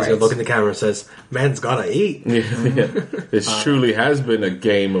He's right. gonna look in the camera and says, man's gotta eat. Yeah. This truly has been a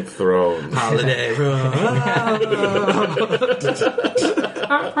Game of Thrones. Holiday Road.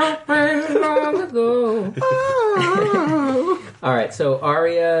 Long ago. All right, so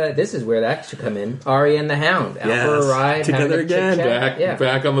Arya, this is where that should come in. Arya and the Hound out for a Yes, ride, together having a again. chit-chat.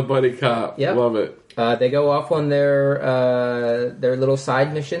 Back on the buddy cop. Yep. Love it. They go off on their little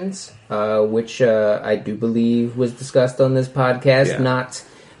side missions, which I do believe was discussed on this podcast Yeah. not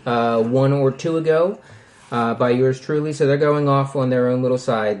 1 or 2 ago by yours truly. So they're going off on their own little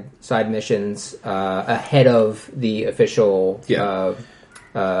side missions ahead of the official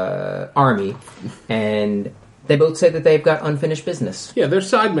army, and they both say that they've got unfinished business. Yeah, their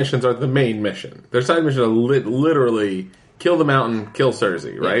side missions are the main mission. Their side missions are literally kill the Mountain, kill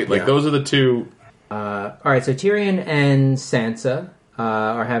Cersei, right? Like, Yeah. those are the two... All right, so Tyrion and Sansa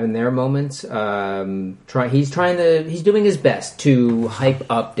are having their moments. He's doing his best to hype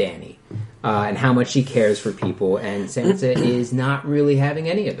up Dany and how much she cares for people, and Sansa is not really having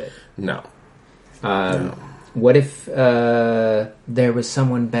any of it. No. What if there was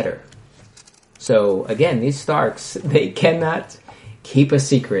someone better? So again, these Starks, they cannot keep a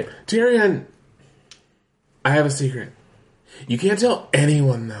secret. Tyrion, I have a secret. You can't tell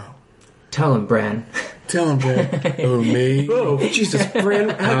anyone, though. Tell him, Bran. Tell him, Bran. Oh, me? Oh, Jesus, Bran.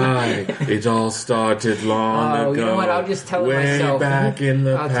 It all started long ago. Oh, you know what? I'll just tell him way myself. back in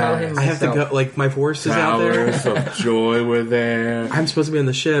the I'll past. tell him I have to go, like, my horse is out there. Towers of joy were there. I'm supposed to be on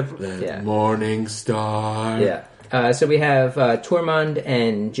the ship. Yeah. Morning star. Yeah. So we have Tormund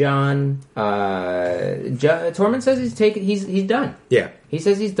and Jon. Tormund says he's done. Yeah. He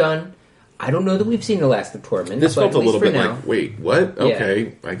says he's done. I don't know that we've seen the last of Tormund. This but felt at a least little for bit now. like, wait, what?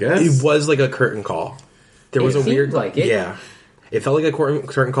 Okay, I guess. It was like a curtain call. There was It a seemed weird... like it. Yeah. It felt like a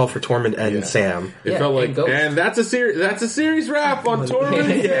curtain call for Tormund and Sam. It Yeah, felt like, and Ghost. and that's a series wrap on Tormund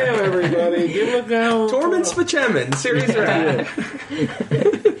and Sam, everybody. Give it a go. Tormund Spachemin, series wrap.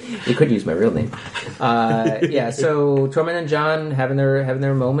 You could use my real name. So Tormund and Jon having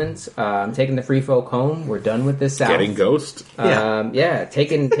their moments. Taking the free folk home. We're done with this South. Getting Ghost.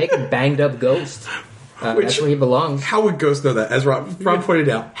 Taking banged up Ghost. That's where he belongs. How would Ghost know that? As Rob pointed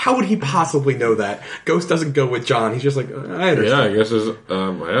out, how would he possibly know that? Ghost doesn't go with Jon. He's just like, I Yeah, understand. I guess it's,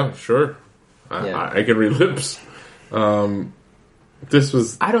 yeah, sure. I can read lips. This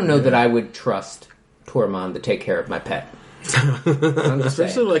was... I don't know that I would trust Tormund to take care of my pet. I'm just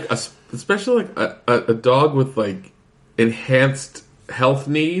saying. Especially like a dog with like enhanced health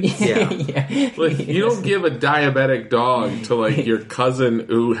needs. Yeah. Like, you don't give a diabetic dog to, like, your cousin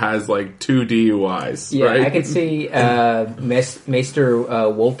who has, like, 2 DUIs, Yeah, right? I could see Maester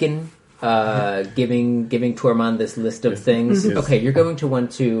Wolken giving Tormund this list of things. Yes. Okay, you're going to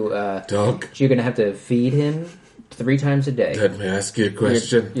want to... Dog, you're going to have to feed him 3 times a day. let me ask you a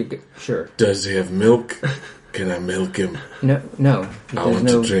question. Sure. Does he have milk? Can I milk him? No. I There's want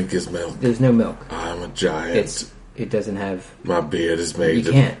no, to drink his milk. There's no milk. I'm a giant. It doesn't have... My beard is made You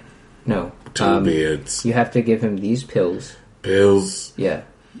of can't. No. 2 beards. You have to give him these pills. Pills? Yeah.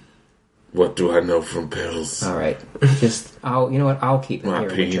 What do I know from pills? All right. You know what? I'll keep him My here.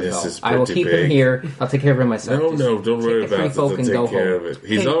 penis Winterfell. is I will pretty keep him big. here. I'll take care of him myself. No, Just don't take worry the free about it. folk I'll and take go care home. of it.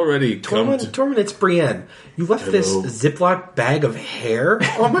 He's already come to... Tormund, it's Brienne. You left this Hello. Ziploc bag of hair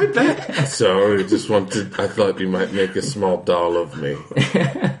on my bed. Sorry, I thought you might make a small doll of me.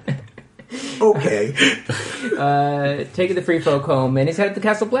 Okay. Taking the free folk home, and he's headed to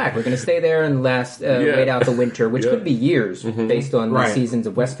Castle Black. We're going to stay there and wait out the winter, which could be years based on the Right. seasons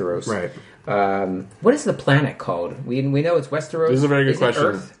of Westeros. Right. What is the planet called? We know it's Westeros. This is a very good Is it question.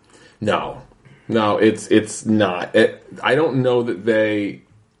 Earth? No, it's not. I don't know that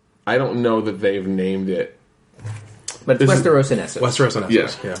they've named it. But it's This is- Westeros and Essos. Westeros and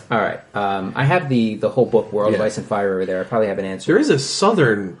Essos. Yeah. Yeah. All right. I have the whole book, World of Yeah. Ice and Fire, over there. I probably have an answer. There is a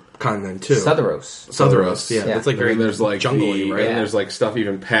southern continent too. Sotheros. Sotheros. Yeah. Yeah. It's like very And there's like jungly, right? and there's like stuff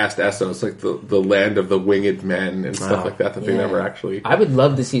even past Essos, like the land of the winged men and stuff Wow. like that they Yeah. never actually. I would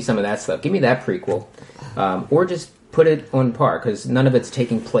love to see some of that stuff. Give me that prequel, or just put it on par because none of it's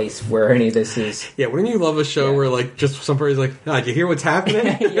taking place where any of this is. Yeah, wouldn't you love a show where like just somebody's like, did you hear what's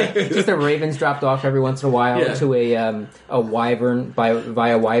happening? Yeah, just the ravens dropped off every once in a while Yeah. to a wyvern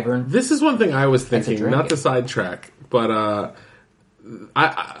via wyvern. This is one thing I was a thinking, dragon. not to sidetrack, but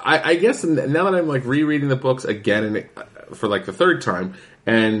I guess now that I'm like rereading the books again and for like the 3rd time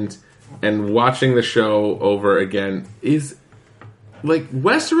and watching the show over again is like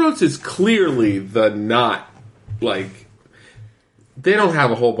Westeros is clearly the not like they don't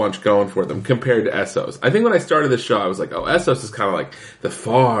have a whole bunch going for them compared to Essos. I think when I started the show, I was like, oh, Essos is kind of like the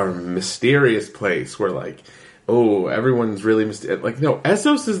far mysterious place where like, oh, everyone's really like, no,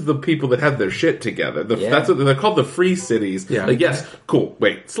 Essos is the people that have their shit together. Yeah. That's what they're called, the free cities. Yeah. Like, yes, cool.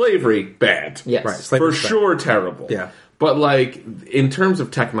 Wait, slavery, bad. Yes. Right, For slavery's bad. sure, terrible. Yeah. But like in terms of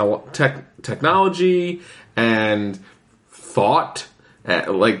technology and thought,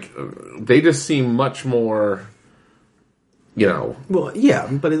 like they just seem much more. You know, Well, yeah,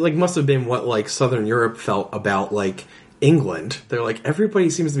 but it like must have been what like Southern Europe felt about like England. They're like everybody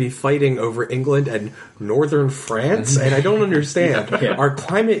seems to be fighting over England and Northern France, and I don't understand. Yeah. Our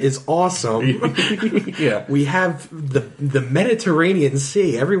climate is awesome. yeah. We have the Mediterranean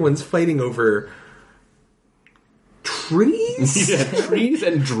Sea. Everyone's fighting over trees. Yeah, trees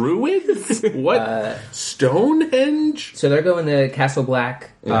and druids? What? Stonehenge? So they're going to Castle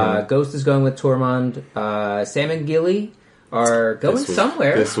Black. Ghost is going with Tormund. Sam and Gilly are going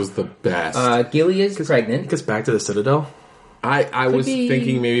somewhere. This was the best. Gilly is pregnant. Gets back to the Citadel. I was be-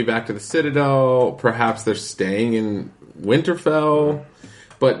 thinking maybe back to the Citadel. Perhaps they're staying in Winterfell.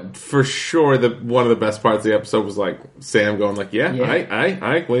 But for sure, one of the best parts of the episode was like Sam going like, "Yeah, Yeah.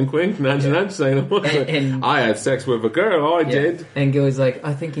 I, wink, wink, nudge, nudge, saying, And- I had sex with a girl. I did." And Gilly's like,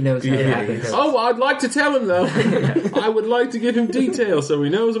 I think he knows how it happened. Oh, I'd like to tell him though. I would like to give him details so he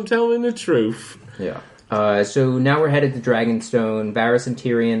knows I'm telling the truth. Yeah. So now we're headed to Dragonstone. Varys and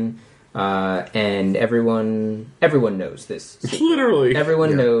Tyrion, and everyone knows this. Literally,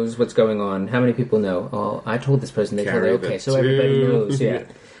 Everyone knows what's going on. How many people know? Oh, I told this person. They told Carry her. the Okay, so everybody two. knows. Yeah.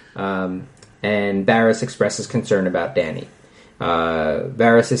 And Varys expresses concern about Dany.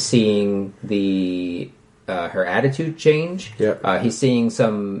 Varys is seeing her attitude change. Yeah. He's seeing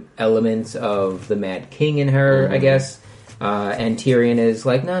some elements of the Mad King in her, I guess. And Tyrion is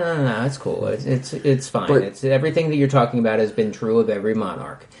like, no, it's cool. It's fine. But- It's everything that you're talking about has been true of every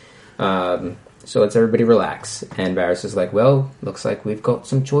monarch. So let's everybody relax. And Varys is like, well, looks like we've got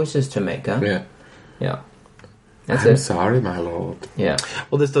some choices to make, huh? Yeah. Yeah. That's I'm it. sorry, my lord. Yeah.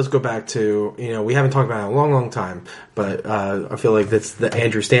 Well, this does go back to, we haven't talked about it in a long, long time, but I feel like that's the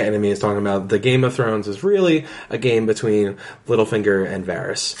Andrew Stanton in me is talking about the Game of Thrones is really a game between Littlefinger and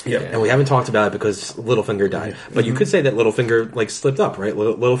Varys. Yeah. And we haven't talked about it because Littlefinger died. But you could say that Littlefinger, like, slipped up, right?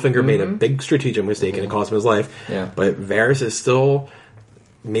 Littlefinger made a big strategic mistake and it cost him his life. Yeah. But Varys is still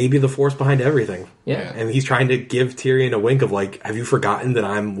maybe the force behind everything. Yeah. And he's trying to give Tyrion a wink of, like, have you forgotten that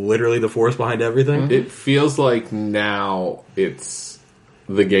I'm literally the force behind everything? It feels like now it's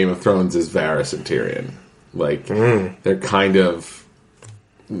the Game of Thrones is Varys and Tyrion. Like they're kind of,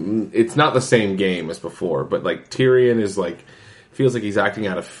 it's not the same game as before, but like Tyrion is like feels like he's acting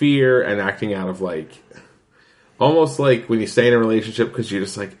out of fear and acting out of like almost like when you stay in a relationship because you're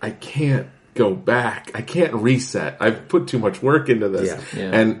just like, I can't go back, I can't reset, I've put too much work into this.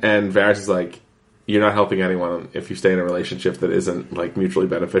 And Varys is like, you're not helping anyone if you stay in a relationship that isn't like mutually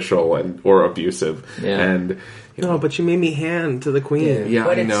beneficial or abusive. And no, but you made me hand to the queen. Yeah,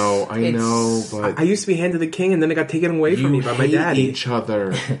 I know. But I used to be hand to the king, and then it got taken away from me by my daddy. Each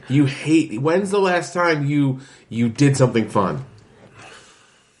other. You hate. When's the last time you did something fun?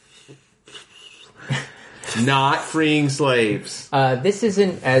 Not freeing slaves. This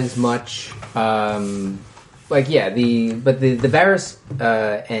isn't as much. The Varys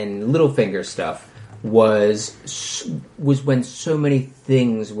and Littlefinger stuff was when so many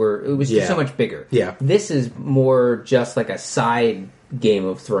things were. It was just so much bigger. Yeah. This is more just like a side Game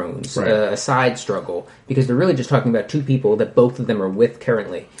of Thrones, a side struggle, because they're really just talking about two people that both of them are with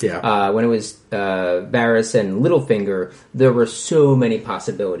currently. Yeah. When it was Varys and Littlefinger, there were so many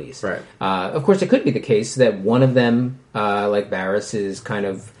possibilities. Right. Of course, it could be the case that one of them, like Varys, is kind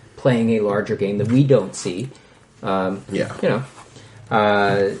of playing a larger game that we don't see. So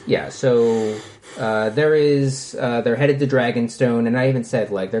there is. They're headed to Dragonstone, and I even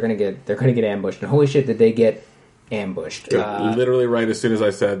said like they're gonna get ambushed. And holy shit, did they get ambushed? Literally, right as soon as I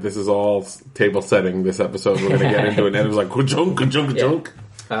said this is all table setting, this episode we're gonna get into it, and it was like ka-junk, ka-junk, ka-junk.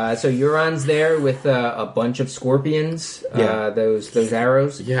 So Euron's there with a bunch of scorpions. Those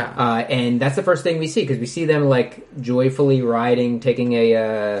arrows. And that's the first thing we see, because we see them like joyfully riding, taking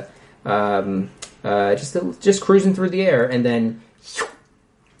a just cruising through the air, and then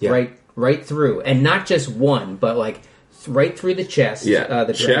right through, and not just one, but like right through the chest.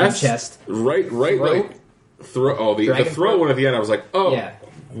 The dragon chest. Right, like throw. Oh, the throw one at the end. I was like, oh,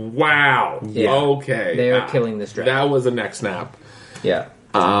 wow, okay, they are killing this dragon. That was a neck snap. Yeah.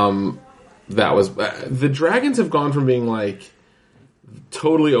 That was the dragons have gone from being like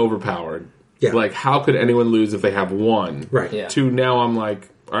totally overpowered. Yeah. Like, how could anyone lose if they have one? Right. Yeah. To now, I'm like,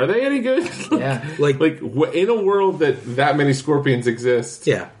 are they any good? Like in a world that many scorpions exist.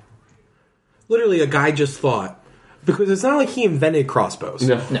 Yeah. Literally, a guy just thought, because it's not like he invented crossbows.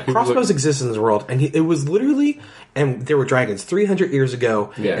 No. Crossbows exist in this world, and it was literally, and there were dragons 300 years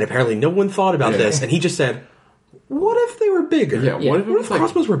ago, and apparently no one thought about this, and he just said, what if they were bigger? What if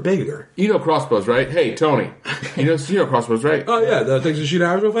crossbows were bigger? You know crossbows, right? Hey, Tony. You know crossbows, right? Oh, yeah, the things that shoot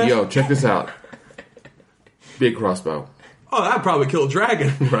arrows real fast? Yo, check this out. Big crossbow. Oh, that'd probably kill a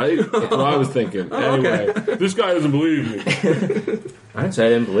dragon. Right? That's what I was thinking. Anyway, this guy doesn't believe me. I didn't say I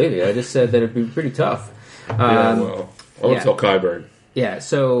didn't believe you. I just said that it'd be pretty tough. I won't tell Qyburn. Yeah,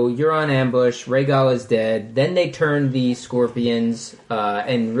 so you're on ambush. Rhaegal is dead. Then they turn the scorpions,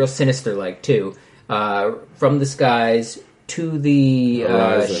 and real sinister like too, from the skies to the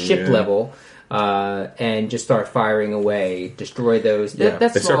ship level, and just start firing away, destroy those.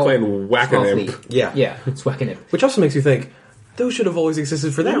 That's they start playing Whack-A-Nimp. Yeah, it's Whack-A-Nimp. Which also makes you think, those should have always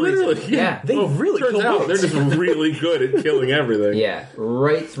existed for that Literally, reason. Yeah. They really turns killed out boats. they're just really good at killing everything. Yeah,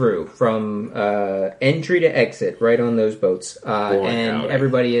 right through from entry to exit, right on those boats, and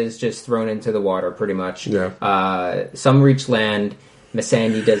everybody is just thrown into the water pretty much. Yeah. Some reach land.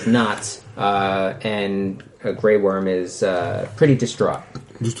 Missandei does not, and Grey Worm is pretty distraught.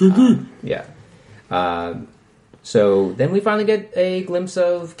 So then we finally get a glimpse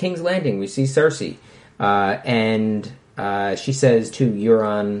of King's Landing. We see Cersei, and she says to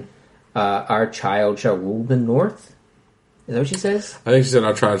Euron, "Our child shall rule the North." Is that what she says? I think she said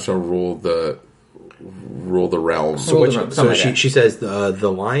our child shall rule the realm. She says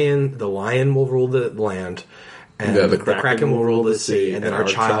the lion will rule the land, and the Kraken will rule the sea, and then our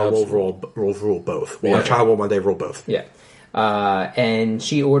child will rule both. Well, our child will one day rule both. Yeah. And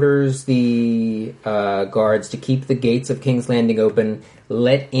she orders the guards to keep the gates of King's Landing open,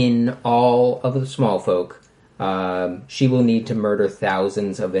 let in all of the small folk. She will need to murder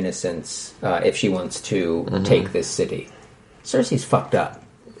thousands of innocents if she wants to take this city. Cersei's fucked up.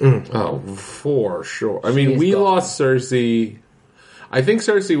 Oh, for sure. I mean, we lost Cersei. I think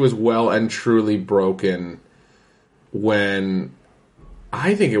Cersei was well and truly broken when...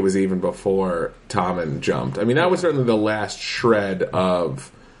 I think it was even before Tommen jumped. I mean, that was certainly the last shred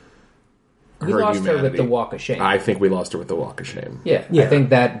of her We lost humanity. her with the Walk of Shame. I think we lost her with the Walk of Shame. Yeah. I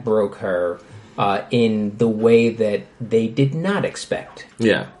think that broke her in the way that they did not expect.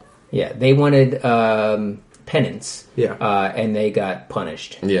 Yeah. Yeah, they wanted penance. Yeah. And they got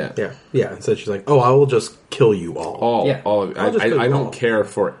punished. Yeah. Yeah. And so she's like, "Oh, I will just kill you all." All of it. I don't care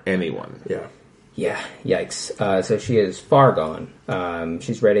for anyone. Yeah. Yeah, yikes. So she is far gone.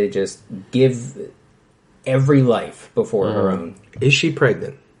 She's ready to just give every life before her own. Is she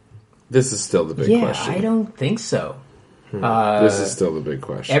pregnant? This is still the big question. I don't think so. This is still the big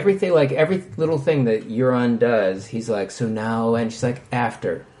question. Everything, like every little thing that Euron does, he's like, so now, and she's like,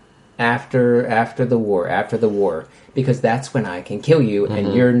 after the war, because that's when I can kill you,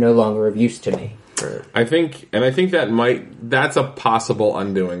 and you're no longer of use to me. Right. I think that's a possible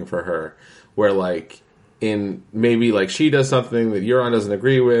undoing for her, where like in maybe like she does something that Euron doesn't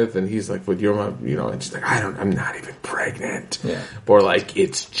agree with, and he's like, "But you're my," and she's like, I'm not even pregnant," or like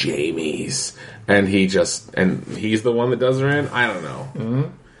it's Jaime's, and he's the one that does her in. I don't know.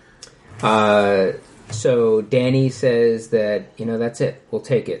 Mm-hmm. So Dany says that that's it. We'll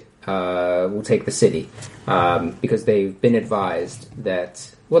take it. We'll take the city because they've been advised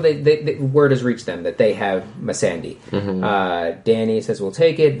that. Well, the word has reached them that they have Missandei. Dany says we'll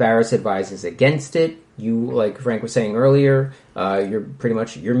take it. Varys advises against it. You, like Frank was saying earlier, you're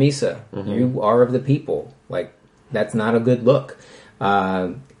Misa. You are of the people. Like, that's not a good look.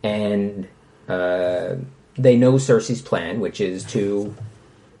 And they know Cersei's plan, which is to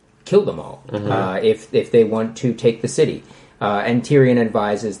kill them all if they want to take the city. And Tyrion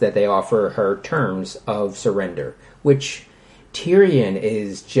advises that they offer her terms of surrender, which Tyrion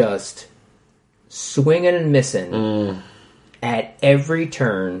is just swinging and missing at every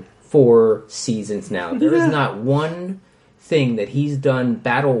turn for seasons now. There is not one thing that he's done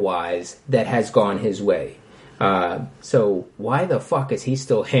battle-wise that has gone his way. So why the fuck is he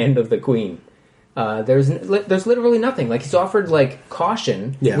still Hand of the Queen? There's literally nothing. Like, he's offered like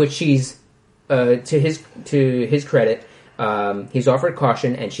caution, which she's to his credit, he's offered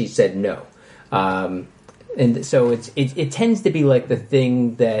caution and she said no. And so it tends to be like the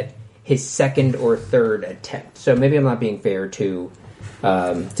thing that his second or third attempt. So maybe I'm not being fair to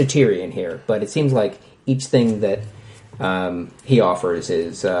Tyrion here, but it seems like each thing that he offers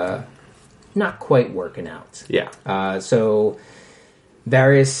is not quite working out. Yeah. So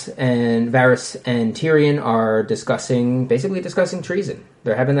Varys and Tyrion are basically discussing treason.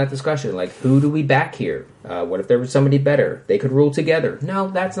 They're having that discussion, like, who do we back here? What if there was somebody better? They could rule together. No,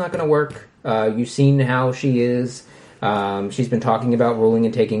 that's not going to work. You've seen how she is. She's been talking about ruling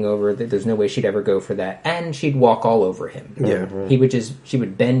and taking over. There's no way she'd ever go for that. And she'd walk all over him. Yeah. She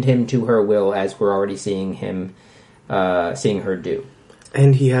would bend him to her will, as we're already seeing seeing her do.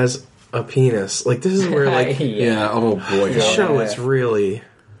 And he has a penis. Like, this is where, like... oh boy. The show is really...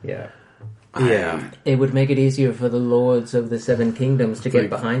 Yeah. Yeah. It would make it easier for the lords of the Seven Kingdoms to get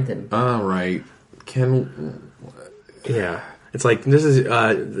behind him. All right. Yeah. It's like, this is,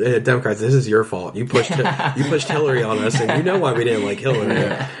 Democrats, this is your fault. You pushed Hillary on us, and you know why we didn't like Hillary.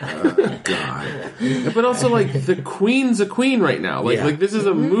 God. But also, like, the queen's a queen right now. Like this is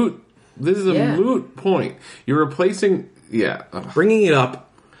a moot point. You're replacing, Bringing it up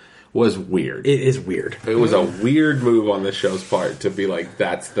was weird. It is weird. It was a weird move on the show's part to be like,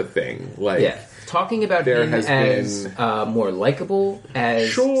 that's the thing. Like, talking about him as more likable,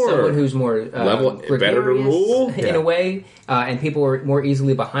 as someone who's more better to rule in a way, and people are more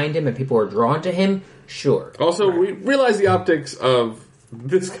easily behind him, and people are drawn to him. Sure. Also, we realize the optics of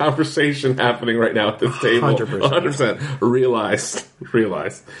this conversation happening right now at this table. 100%. Realized.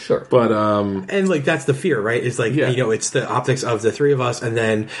 Sure. But, and like, that's the fear, right? It's like, it's the optics of the three of us, and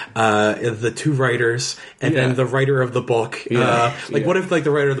then, the two writers, and then the writer of the book. What if, like,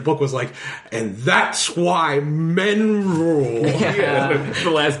 the writer of the book was like, and that's why men rule.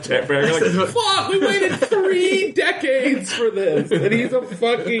 The last chapter. Like, fuck, we waited 3 decades for this, and he's a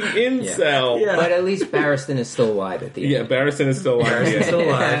fucking incel. Yeah. But at least Barristan is still alive at the end. Yeah, Barristan is still alive.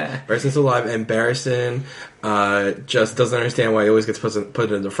 Barristan's still alive, and Barristan just doesn't understand why he always gets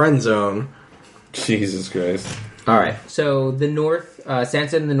put in the friend zone. Jesus Christ. Alright, so the North,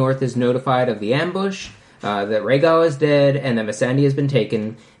 Sansa in the North is notified of the ambush, that Rhaegal is dead, and that Missandei has been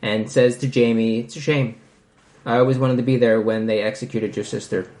taken, and says to Jaime, it's a shame. I always wanted to be there when they executed your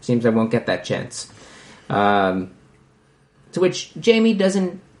sister. Seems I won't get that chance. To which Jaime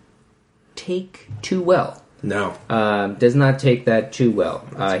doesn't take too well. No. Does not take that too well.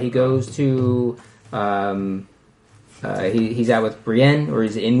 He goes to... he's out with Brienne, or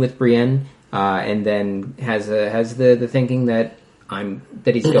he's in with Brienne, and then has the thinking that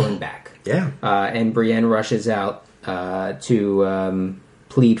he's going back. Yeah. And Brienne rushes out to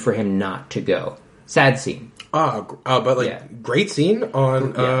plead for him not to go. Sad scene. Great scene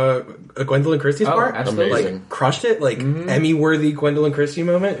on Gwendolyn Christie's part. Absolutely. Like, crushed it. Like, Emmy-worthy Gwendolyn Christie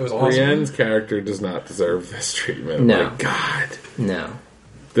moment. It was awesome. Brienne's character does not deserve this treatment. No. My God. No.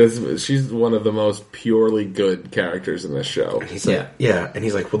 She's one of the most purely good characters in this show. And he's like, and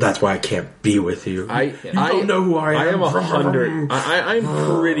he's like, well, that's why I can't be with you. You don't know who I am. I am 100.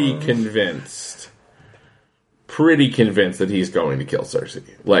 I'm pretty convinced pretty convinced that he's going to kill Cersei.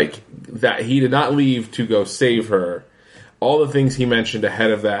 Like, that he did not leave to go save her. All the things he mentioned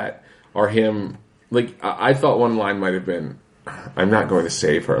ahead of that are him. Like, I thought one line might have been, I'm not going to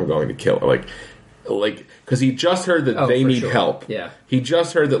save her, I'm going to kill her. Like, because he just heard that they need help. Yeah. He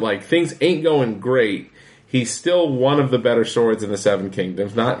just heard that, like, things ain't going great. He's still one of the better swords in the Seven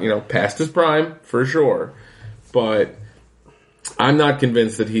Kingdoms. Not, past his prime, for sure. But I'm not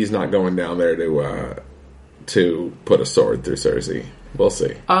convinced that he's not going down there to put a sword through Cersei. We'll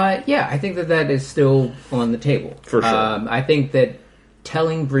see. Yeah, I think that is still on the table. For sure. I think that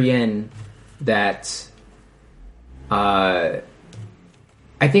telling Brienne that... I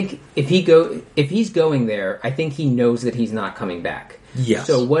think if he's going there, I think he knows that he's not coming back. Yes.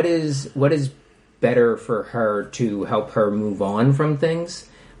 So what is better for her to help her move on from things?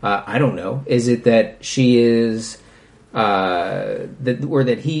 I don't know. Is it that she is... or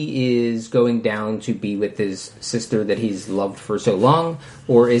that he is going down to be with his sister that he's loved for so long,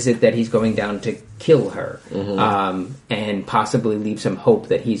 or is it that he's going down to kill her and possibly leave some hope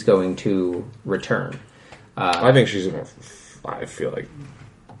that he's going to return? I think she's gonna. I feel like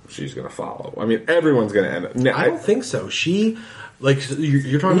she's gonna follow. I mean, everyone's gonna end up. I don't think so. She,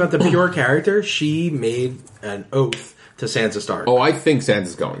 you're talking about the pure character. She made an oath to Sansa Stark. Oh, I think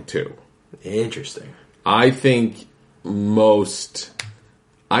Sansa's going too. Interesting. I think like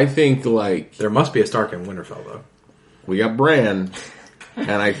There must be a Stark in Winterfell, though. we got Bran,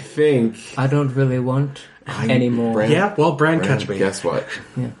 and I think I don't really want anymore. Bran- Yeah, well, Bran catch me. Guess what?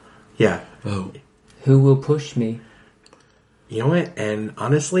 Yeah. Oh, Who will push me? You know what? And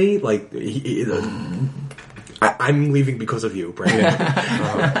honestly, I'm leaving because of you, Bran.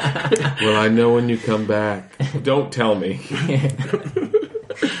 well, I know when you come back. Don't tell me.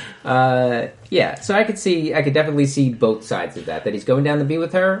 Yeah, so I could definitely see both sides of that he's going down to be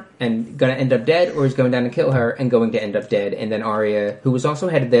with her and going to end up dead, or he's going down to kill her and going to end up dead, and then Arya, who was also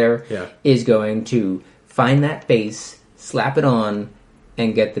headed there, is going to find that face, slap it on,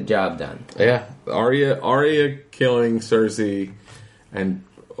 and get the job done. Yeah, Arya killing Cersei,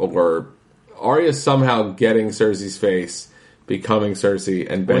 or Arya somehow getting Cersei's face, becoming Cersei,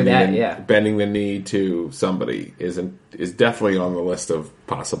 and bending the knee to somebody is definitely on the list of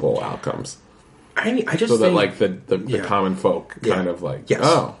possible outcomes. I just so think, that like the common folk kind of like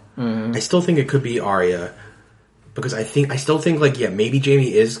I still think it could be Arya. Because I still think, maybe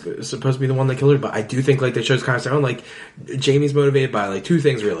Jaime is supposed to be the one that killed her, but I do think, the show's kind of sound like Jaime's motivated by, two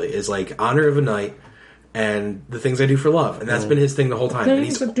things, really. Is, honor of a knight and the things I do for love. And that's been his thing the whole time.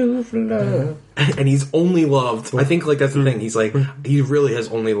 Things I do for love. And he's only loved... I think, that's the thing. He's, he really has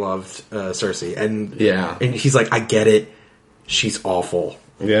only loved Cersei. And he's like, I get it. She's awful.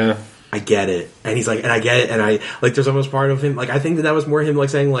 Yeah. I get it. And he's like, and I get it. And there's almost part of him... I think that was more him,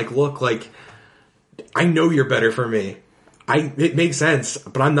 saying, look, I know you're better for me. It makes sense,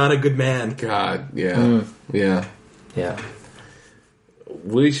 but I'm not a good man. God, yeah. Yeah.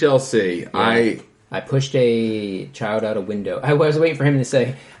 We shall see. Yeah. I pushed a child out a window. I was waiting for him to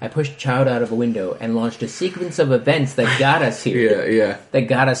say, I pushed a child out of a window and launched a sequence of events that got us here. Yeah. That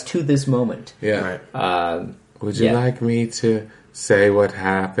got us to this moment. Yeah. Right. Would you like me to say what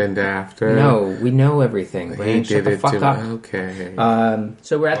happened after? No, we know everything. Bran, shut the fuck up. Okay.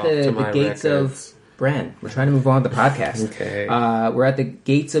 So we're at the gates of... Bran, we're trying to move on to the podcast. Okay. We're at the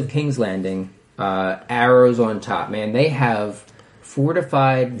gates of King's Landing. Arrows on top, man. They have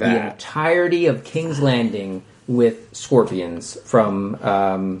fortified the entirety of King's Landing with scorpions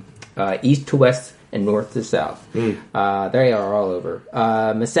from east to west and north to south. They are all over.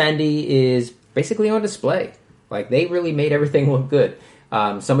 Missandei is basically on display. They really made everything look good.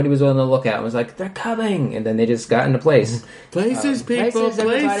 Somebody was on the lookout and was like, they're coming! And then they just got into place. Places, people,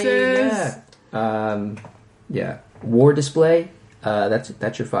 places! Yeah. War display.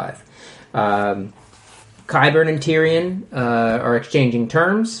 That's your 5. Qyburn and Tyrion are exchanging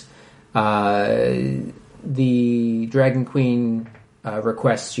terms. The Dragon Queen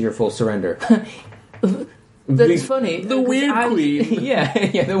requests your full surrender. That's funny. The weird queen. Yeah,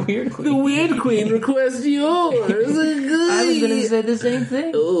 the weird queen. The weird queen requests yours. I was going to say the same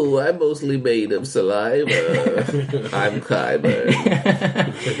thing. Oh, I'm mostly made of saliva. I'm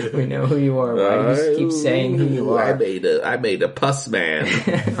Qyburn. We know who you are. Why do you just keep saying who you are? I made a pus man.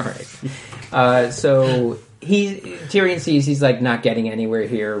 All right. So Tyrion sees he's not getting anywhere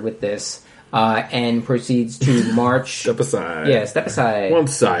here with this, and proceeds to march. Step aside. Yeah, step aside. One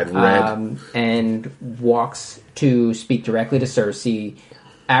side, red. And walks to speak directly to Cersei.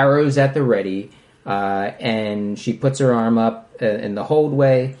 Arrows at the ready, and she puts her arm up in the hold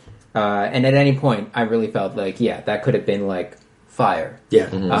way. And at any point, I really felt that could have been fire. Yeah,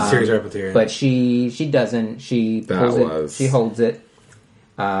 series right up with here. But she doesn't. She pulls it. She holds it.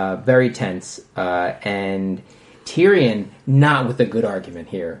 Very tense. And Tyrion, not with a good argument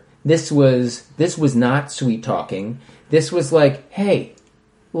here. This was not sweet talking. This was like, hey,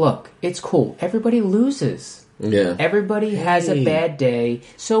 look, it's cool. Everybody loses. Yeah. Everybody has a bad day.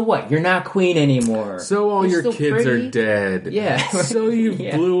 So what? You're not queen anymore. So all You're your still kids pretty. are dead. Yeah. So you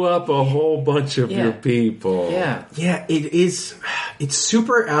blew up a whole bunch of your people. Yeah. Yeah, it is. It's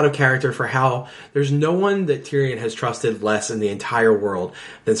super out of character for how there's no one that Tyrion has trusted less in the entire world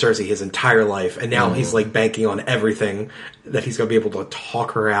than Cersei his entire life, and now he's like banking on everything that he's going to be able to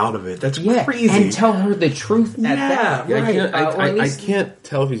talk her out of it. That's crazy. And tell her the truth at that. Yeah, Right. I can't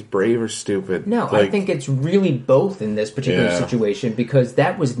tell if he's brave or stupid. No, Like, I think it's really both in this particular situation because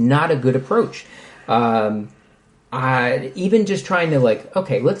that was not a good approach. Even just trying to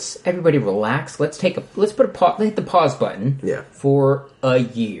okay, let's everybody relax. Let's hit the pause button for a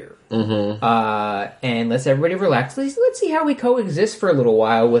year. And let's everybody relax. Let's see how we coexist for a little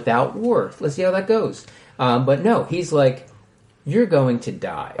while without war. Let's see how that goes. But no, he's like, you're going to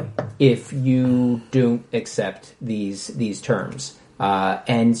die if you don't accept these terms.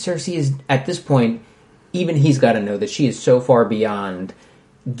 And Cersei is, at this point, even he's got to know that she is so far beyond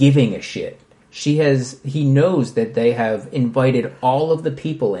giving a shit. He knows that they have invited all of the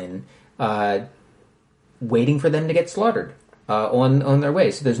people in, waiting for them to get slaughtered on their way.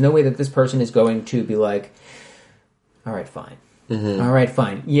 So there's no way that this person is going to be like, all right, fine. All right,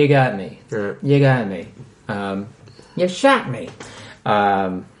 fine. You got me. You got me. You shot me.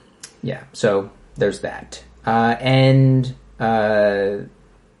 Yeah, so there's that. And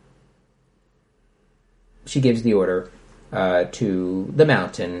she gives the order to the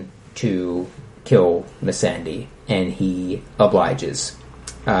Mountain to kill Missandei, and he obliges.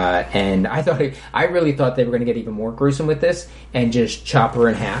 And I really thought they were going to get even more gruesome with this and just chop her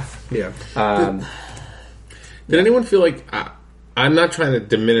in half. Yeah. Did anyone feel like... I'm not trying to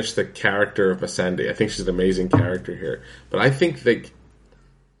diminish the character of Missandei. I think she's an amazing character here. But I think that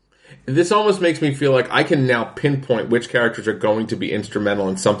this almost makes me feel like I can now pinpoint which characters are going to be instrumental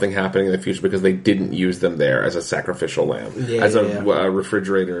in something happening in the future because they didn't use them there as a sacrificial lamb, as a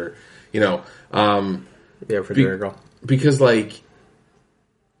refrigerator, refrigerator girl. Because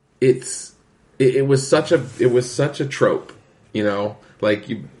it was such a trope,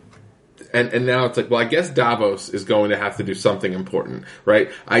 And now it's like, well, I guess Davos is going to have to do something important,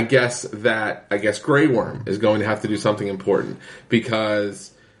 right? I guess Grey Worm is going to have to do something important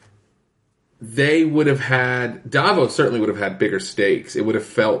because Davos certainly would have had bigger stakes. It would have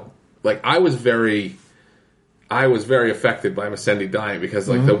felt like I was very affected by Missandei dying because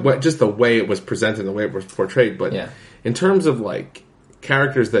the way it was presented, the way it was portrayed. But in terms of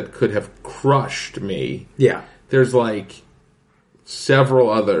characters that could have crushed me, there's several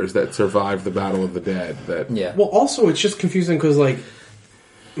others that survived the Battle of the Dead. Well, also it's just confusing because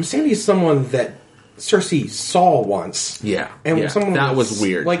Missandei is someone that Cersei saw once. Someone that was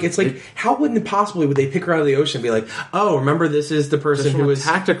weird. How wouldn't it possibly would they pick her out of the ocean and be like, oh, remember this is the person who was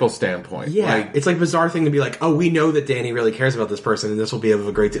from a tactical standpoint. It's a bizarre thing to be like, oh, we know that Dany really cares about this person and this will be of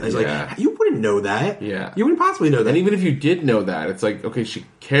a great deal. It's you wouldn't know that. You wouldn't possibly know that. And even if you did know that, it's okay, she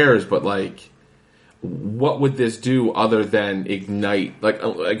cares, but what would this do other than ignite?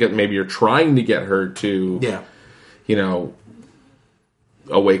 I guess maybe you're trying to get her to,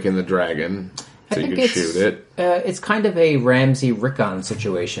 awaken the dragon so you can shoot it. It's kind of a Ramsay Rickon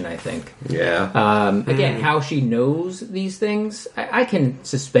situation, I think. Again, how she knows these things, I can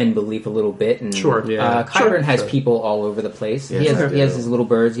suspend belief a little bit. And, Qyburn has people all over the place. He has his little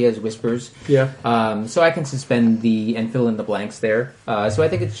birds. He has whispers. So I can suspend and fill in the blanks there. So I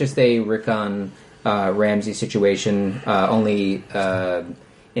think it's just a Rickon Ramsay situation, only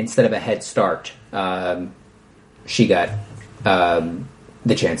instead of a head start, she got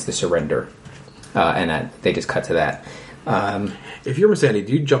the chance to surrender, and they just cut to that. If you're Missandei,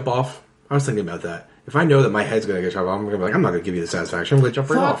 do you jump off? I was thinking about that. If I know that my head's going to get chopped off, I'm going to be like, I'm not going to give you the satisfaction. I'm going to jump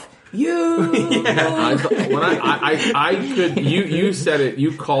right off. You you said it.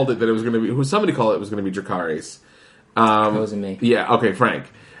 You called it that it was going to be. Somebody called it was going to be Dracarys. It wasn't me. Yeah. Okay,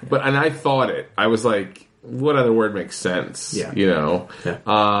 Frank. But I thought it. I was like, what other word makes sense? But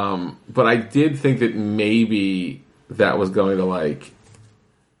I did think that maybe that was going to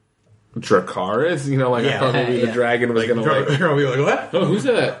Dracarys. I thought maybe the dragon was going to be like, what? Oh, who's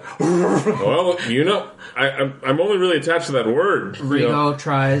that? Well, I'm only really attached to that word. Rhaegal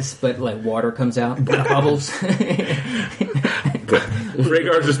tries, but water comes out, bubbles.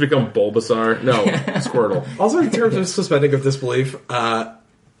 Rhaegar's just become Bulbasaur. No, Squirtle. Also, in terms of suspending of disbelief,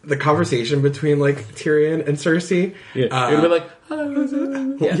 the conversation between like Tyrion and Cersei. Yeah, it'd be like,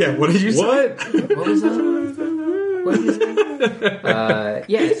 Yeah, what did you say? what? What was that? What did you say?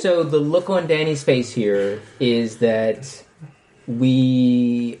 Yeah, so the look on Dany's face here is that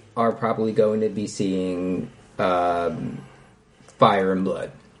we are probably going to be seeing fire and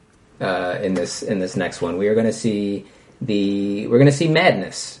blood in this next one. We are going to see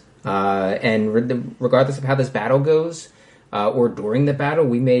madness, and regardless of how this battle goes, or during the battle,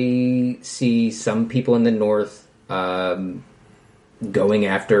 we may see some people in the north going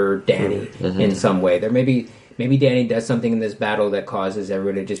after Dany in some way. There maybe Dany does something in this battle that causes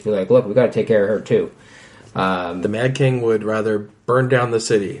everyone to just be like, "Look, we got to take care of her too." The Mad King would rather burn down the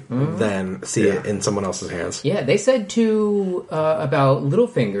city than see it in someone else's hands. Yeah, they said too about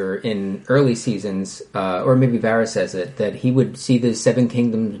Littlefinger in early seasons, or maybe Varys says it, that he would see the Seven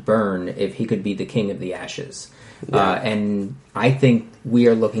Kingdoms burn if he could be the King of the Ashes. And I think we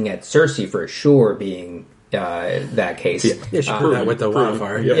are looking at Cersei for sure being that case. Yeah, she proved that with the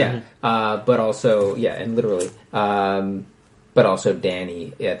wildfire. Yeah, but also, and literally. But also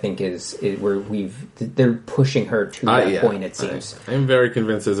Dany, I think, is where they're pushing her to that point, it seems. I'm very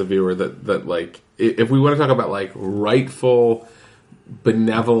convinced as a viewer that like, if we want to talk about like rightful,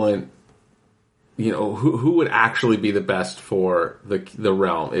 benevolent, who would actually be the best for the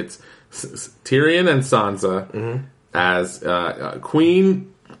realm? It's Tyrion and Sansa as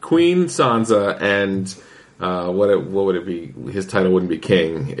Queen Sansa, and what would it be? His title wouldn't be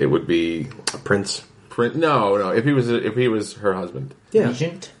king; it would be Prince. No. If he was her husband,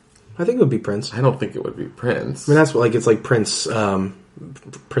 Regent? I think it would be Prince. I don't think it would be Prince. I mean, that's like it's like Prince.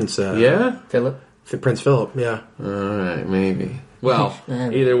 Prince. Philip? Prince Philip. Yeah. All right, maybe. Well,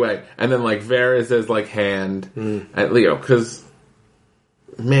 either way, and then like Varys as like hand, and Leo, because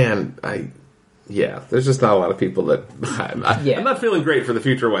man, there's just not a lot of people that I'm not feeling great for the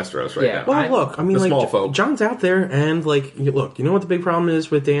future of Westeros right now. Well, look, I mean, the like, small folk. John's out there, and like, look, you know what the big problem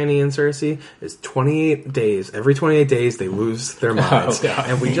is with Dany and Cersei? Is 28 days. Every 28 days, they lose their minds,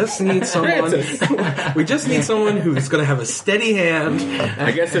 and we just need someone. We just need someone who's going to have a steady hand.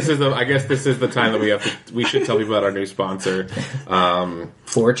 I guess this is the time that we should tell people about our new sponsor,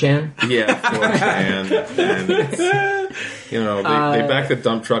 4chan. Yeah, 4chan, and they backed a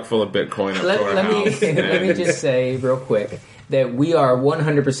dump truck full of Bitcoin up to our house. Let me just say real quick that we are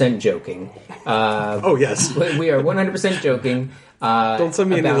 100% joking. Oh, yes. We are 100% joking. Don't send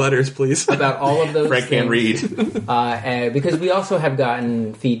me any letters, please. About all of those Frank things. can't read. Because we also have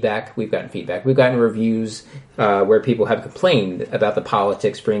gotten feedback. We've gotten reviews where people have complained about the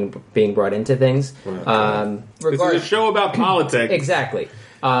politics being brought into things. This is a show about politics. Exactly.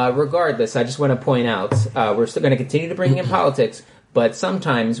 Regardless, I just want to point out, we're still going to continue to bring in politics, but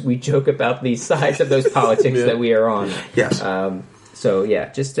sometimes we joke about the sides of those politics that we are on. Yes.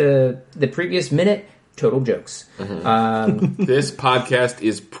 Just the previous minute, total jokes. This podcast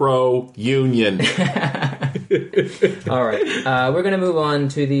is pro-union. All right. We're going to move on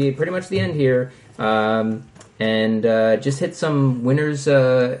to pretty much the end here, and just hit some winners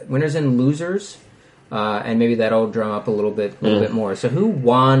and losers. And maybe that'll drum up a little bit more. So, who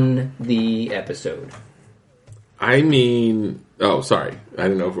won the episode? I mean, sorry, I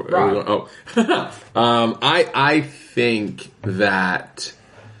didn't know. I think that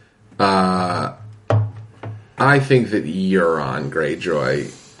Euron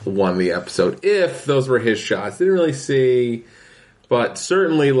Greyjoy won the episode. If those were his shots, didn't really see. But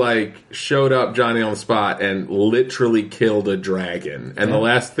certainly, showed up Johnny on the spot and literally killed a dragon. And the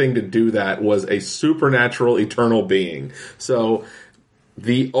last thing to do that was a supernatural eternal being. So,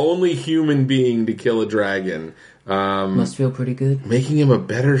 the only human being to kill a dragon. Must feel pretty good. Making him a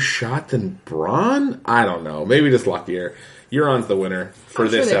better shot than Bronn? I don't know. Maybe just luckier. Euron's the winner for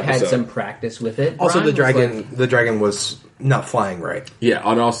this episode. Had some practice with it. Also, Bronn the dragon was not flying right. Yeah,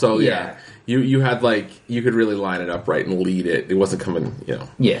 and also, You had you could really line it up right and lead it. It wasn't coming, Yeah,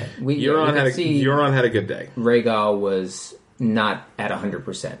 Euron had a good day. Rhaegal was not at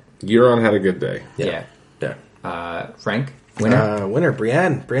 100%. Euron had a good day. Yeah. Frank, winner. Winner,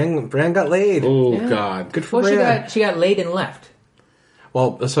 Brienne. Brienne got laid. Oh God, good for Brienne. She got laid and left.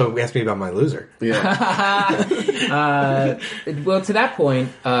 Well, so ask me about my loser. Yeah. Well, to that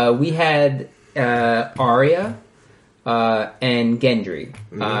point, we had Arya. And Gendry.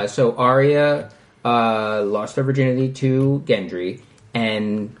 So Arya lost her virginity to Gendry,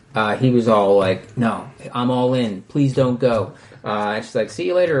 and he was all like, "No, I'm all in. Please don't go." And she's like, "See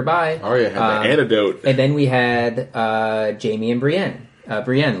you later. Bye." Arya had the antidote. And then we had Jaime and Brienne.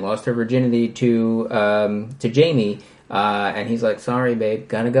 Brienne lost her virginity to Jaime, And he's like, "Sorry, babe,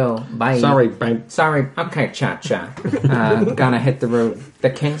 gotta go. Bye. Sorry, babe. Sorry. Okay, cha-cha. Gonna hit the road, the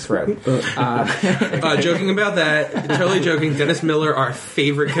King's Road." Joking about that, totally joking. Dennis Miller, our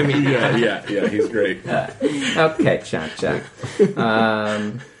favorite comedian. Yeah, he's great. Okay, cha-cha.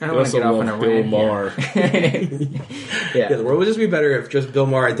 I don't want to get off on a Bill rant Maher. Yeah, the world would just be better if just Bill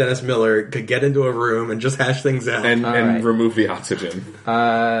Maher and Dennis Miller could get into a room and just hash things out. And right. remove the oxygen.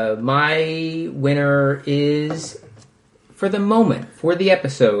 My winner is, for the moment, for the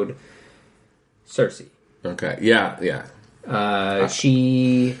episode, Cersei. Okay. Yeah.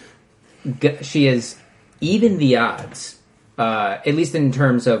 She has evened the odds, at least in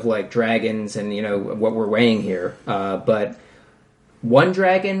terms of like dragons and what we're weighing here. But one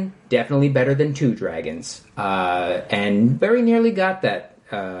dragon definitely better than two dragons, and very nearly got that.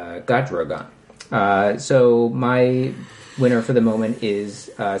 Got Drogon. So my winner for the moment is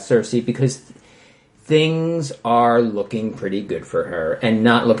Cersei, because things are looking pretty good for her and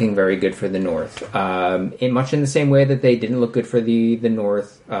not looking very good for the North. Much in the same way that they didn't look good for the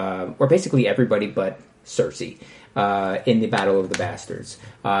North, or basically everybody but Cersei, in the Battle of the Bastards.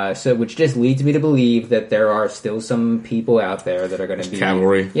 Which just leads me to believe that there are still some people out there that are going to be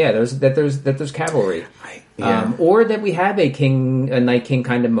cavalry. Yeah, there's cavalry. Or that we have a Night King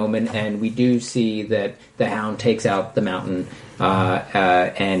kind of moment, and we do see that the Hound takes out the Mountain,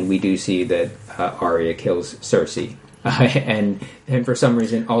 and we do see that Arya kills Cersei, and for some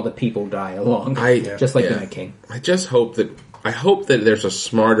reason all the people die along, just like the Night King. I hope that there's a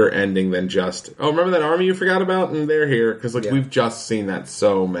smarter ending than just, remember that army you forgot about, and they're here, because we've just seen that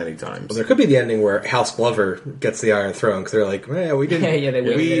so many times. Well, there could be the ending where House Glover gets the Iron Throne, because they're like, we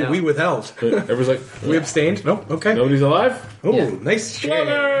didn't, we withheld. Everyone's like, we abstained? No? Okay. Nobody's alive? Oh, nice shit.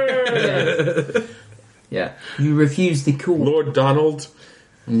 Yeah. You refuse the cool. Lord Donald,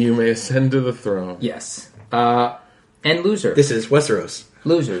 you may ascend to the throne. Yes. And loser. This is Westeros.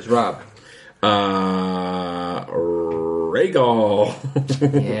 Losers, Rob. Rhaegal.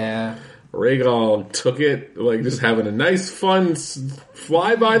 Yeah. Rhaegal took it, just having a nice, fun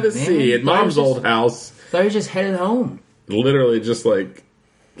fly by the sea at Mom's old house. Thought he just headed home. Literally just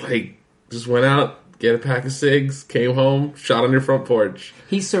just went out, get a pack of cigs, came home, shot on your front porch.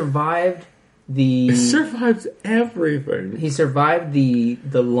 He survived He survived everything. He survived the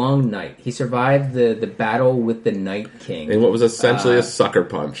long night. He survived the battle with the Night King. And what was essentially a sucker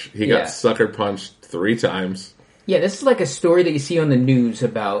punch. He got sucker punched 3 times. Yeah, this is like a story that you see on the news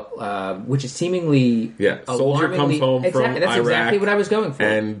about, which is seemingly soldier comes home from Iraq. That's exactly what I was going for.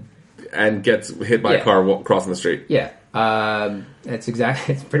 And gets hit by a car crossing the street. Yeah, it's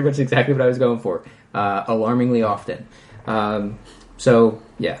pretty much exactly what I was going for. Alarmingly often.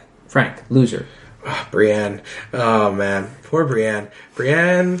 Frank, loser. Brienne. Oh, man. Poor Brienne.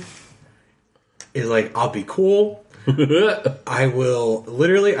 Brienne is like, I'll be cool. I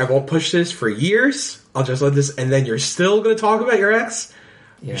won't push this for years. I'll just let this, and then you're still going to talk about your ex?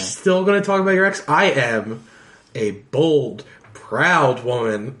 Yeah. You're still going to talk about your ex? I am a bold, proud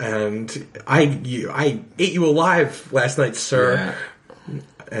woman, and I ate you alive last night, sir. Yeah.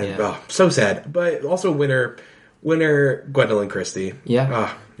 And so sad. But also winner Gwendolyn Christie.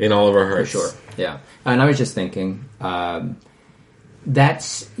 Yeah. In all of our hearts. For sure. Yeah. And I was just thinking, I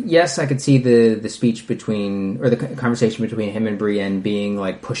could see the speech between, or the conversation between him and Brienne being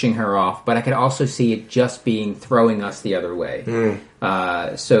like pushing her off, but I could also see it just being throwing us the other way.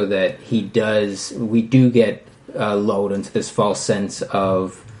 So that we do get lulled into this false sense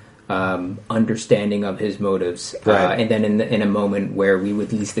of understanding of his motives. Right. And then in a moment where we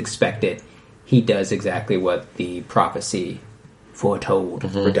would least expect it, he does exactly what the prophecy foretold.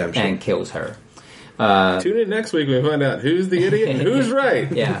 Redemption. And kills her. Tune in next week when we find out who's the idiot and who's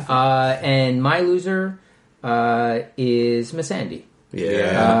right. Yeah. And my loser is Missandei.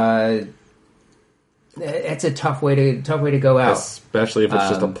 Yeah. It's a tough way to go out, especially if it's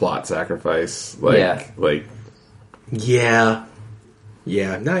just a plot sacrifice. Yeah. She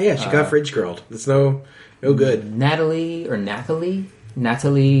got fridge girled. It's no good. Nathalie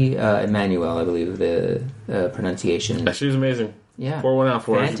Emmanuel, I believe the pronunciation. She was amazing. Yeah. Pour one out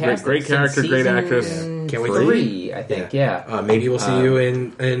for her. Great character, great actress. Can't wait 3, I think. Yeah. Maybe we'll see you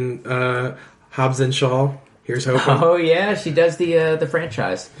in Hobbs and Shaw. Here's hoping. Oh yeah, she does the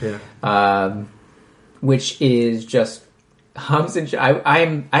franchise. Yeah. Which is just Hobbs and Shaw.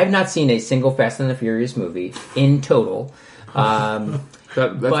 I have not seen a single Fast and the Furious movie in total. That's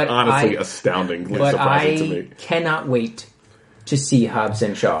honestly astoundingly surprising to me. I cannot wait to see Hobbs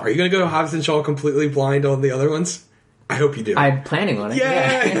and Shaw. Are you going to go Hobbs and Shaw completely blind on the other ones? I hope you do. I'm planning on it.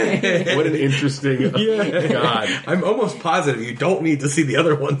 Yeah. What an interesting... God. I'm almost positive you don't need to see the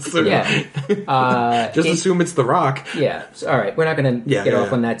other ones. So Yeah. just assume it's The Rock. Yeah. So, all right. We're not going to get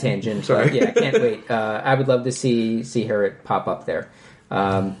off on that tangent. Sorry. But yeah, I can't wait. I would love to see her pop up there.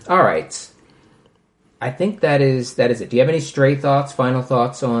 All right. I think that is it. Do you have any stray thoughts, final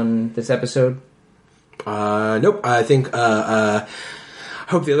thoughts on this episode? Nope. I think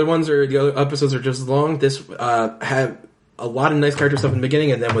hope the other episodes are just as long. This had a lot of nice character stuff in the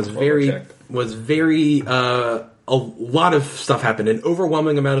beginning, and then was very a lot of stuff happened. An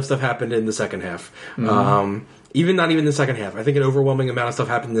overwhelming amount of stuff happened in the second half. Mm-hmm. Not even the second half. I think an overwhelming amount of stuff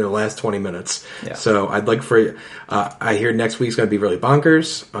happened in the last 20 minutes. Yeah. So I'd like for I hear next week's going to be really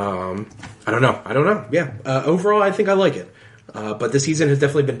bonkers. I don't know. Yeah. Overall, I think I like it. But this season has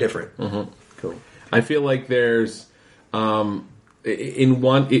definitely been different. Mm-hmm. Cool. I feel like there's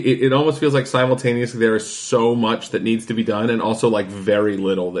it almost feels like simultaneously there is so much that needs to be done, and also like very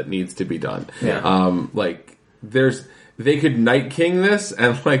little that needs to be done. Yeah. They could Night King this,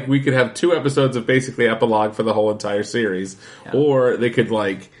 and like we could have 2 episodes of basically epilogue for the whole entire series, or they could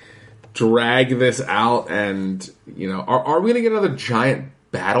like drag this out, and are we going to get another giant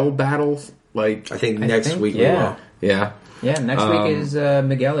battle? Like I think next week we will. Yeah. Yeah, next week is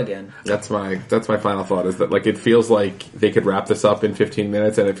Miguel again. That's my final thought, is that like it feels like they could wrap this up in 15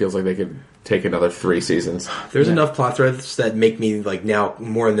 minutes, and it feels like they could take another 3 seasons. There's enough plot threads that make me like now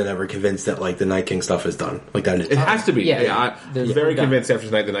more than ever convinced that like the Night King stuff is done. Like that is it has to be. Yeah, I'm very convinced after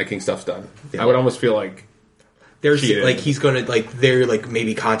tonight the Night King stuff's done. Yeah. I would almost feel like there's like he's gonna like they're like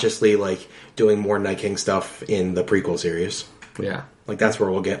maybe consciously like doing more Night King stuff in the prequel series. Yeah, like that's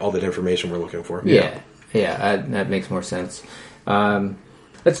where we'll get all the information we're looking for. Yeah, that makes more sense.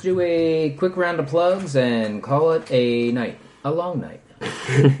 Let's do a quick round of plugs and call it a night. A long night.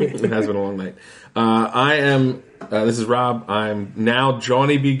 It has been a long night. I am... this is Rob. I'm now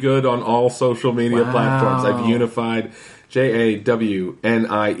Johnny Be Good on all social media platforms. I've unified JAWNIE,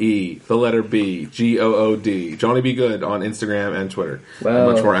 the letter B, GOOD. Johnny Be Good on Instagram and Twitter. Well,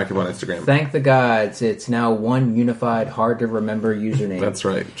 I'm much more active on Instagram. Thank the gods. It's now one unified, hard-to-remember username. That's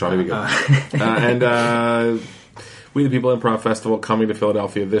right. Johnny Be Good. And We the People Improv Festival coming to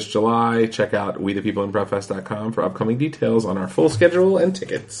Philadelphia this July. Check out WeThePeopleImprovFest.com for upcoming details on our full schedule and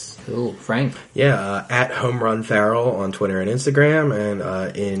tickets. Cool. Frank? Yeah, at Home Run Farrell on Twitter and Instagram. And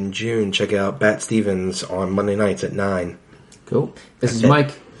in June, check out Bat Stevens on Monday nights at 9. Cool. This is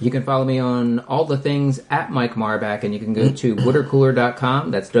Mike. You can follow me on all the things at Mike Marbach, and you can go to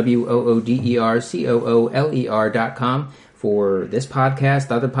woodercooler.com. That's WOODERCOOLER.com for this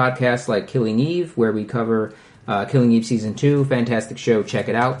podcast, other podcasts like Killing Eve, where we cover Killing Eve Season 2. Fantastic show. Check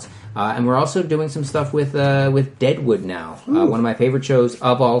it out. And we're also doing some stuff with Deadwood now, one of my favorite shows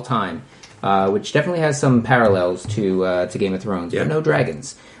of all time, which definitely has some parallels to Game of Thrones, but no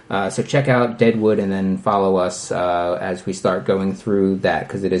dragons. So check out Deadwood and then follow us as we start going through that,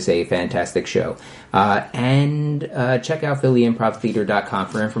 because it is a fantastic show. And check out PhillyImprovTheater.com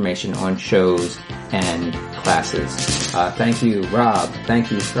for information on shows and classes. Thank you, Rob. Thank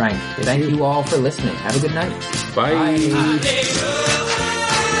you, Frank. Thank you all for listening. Have a good night. Bye.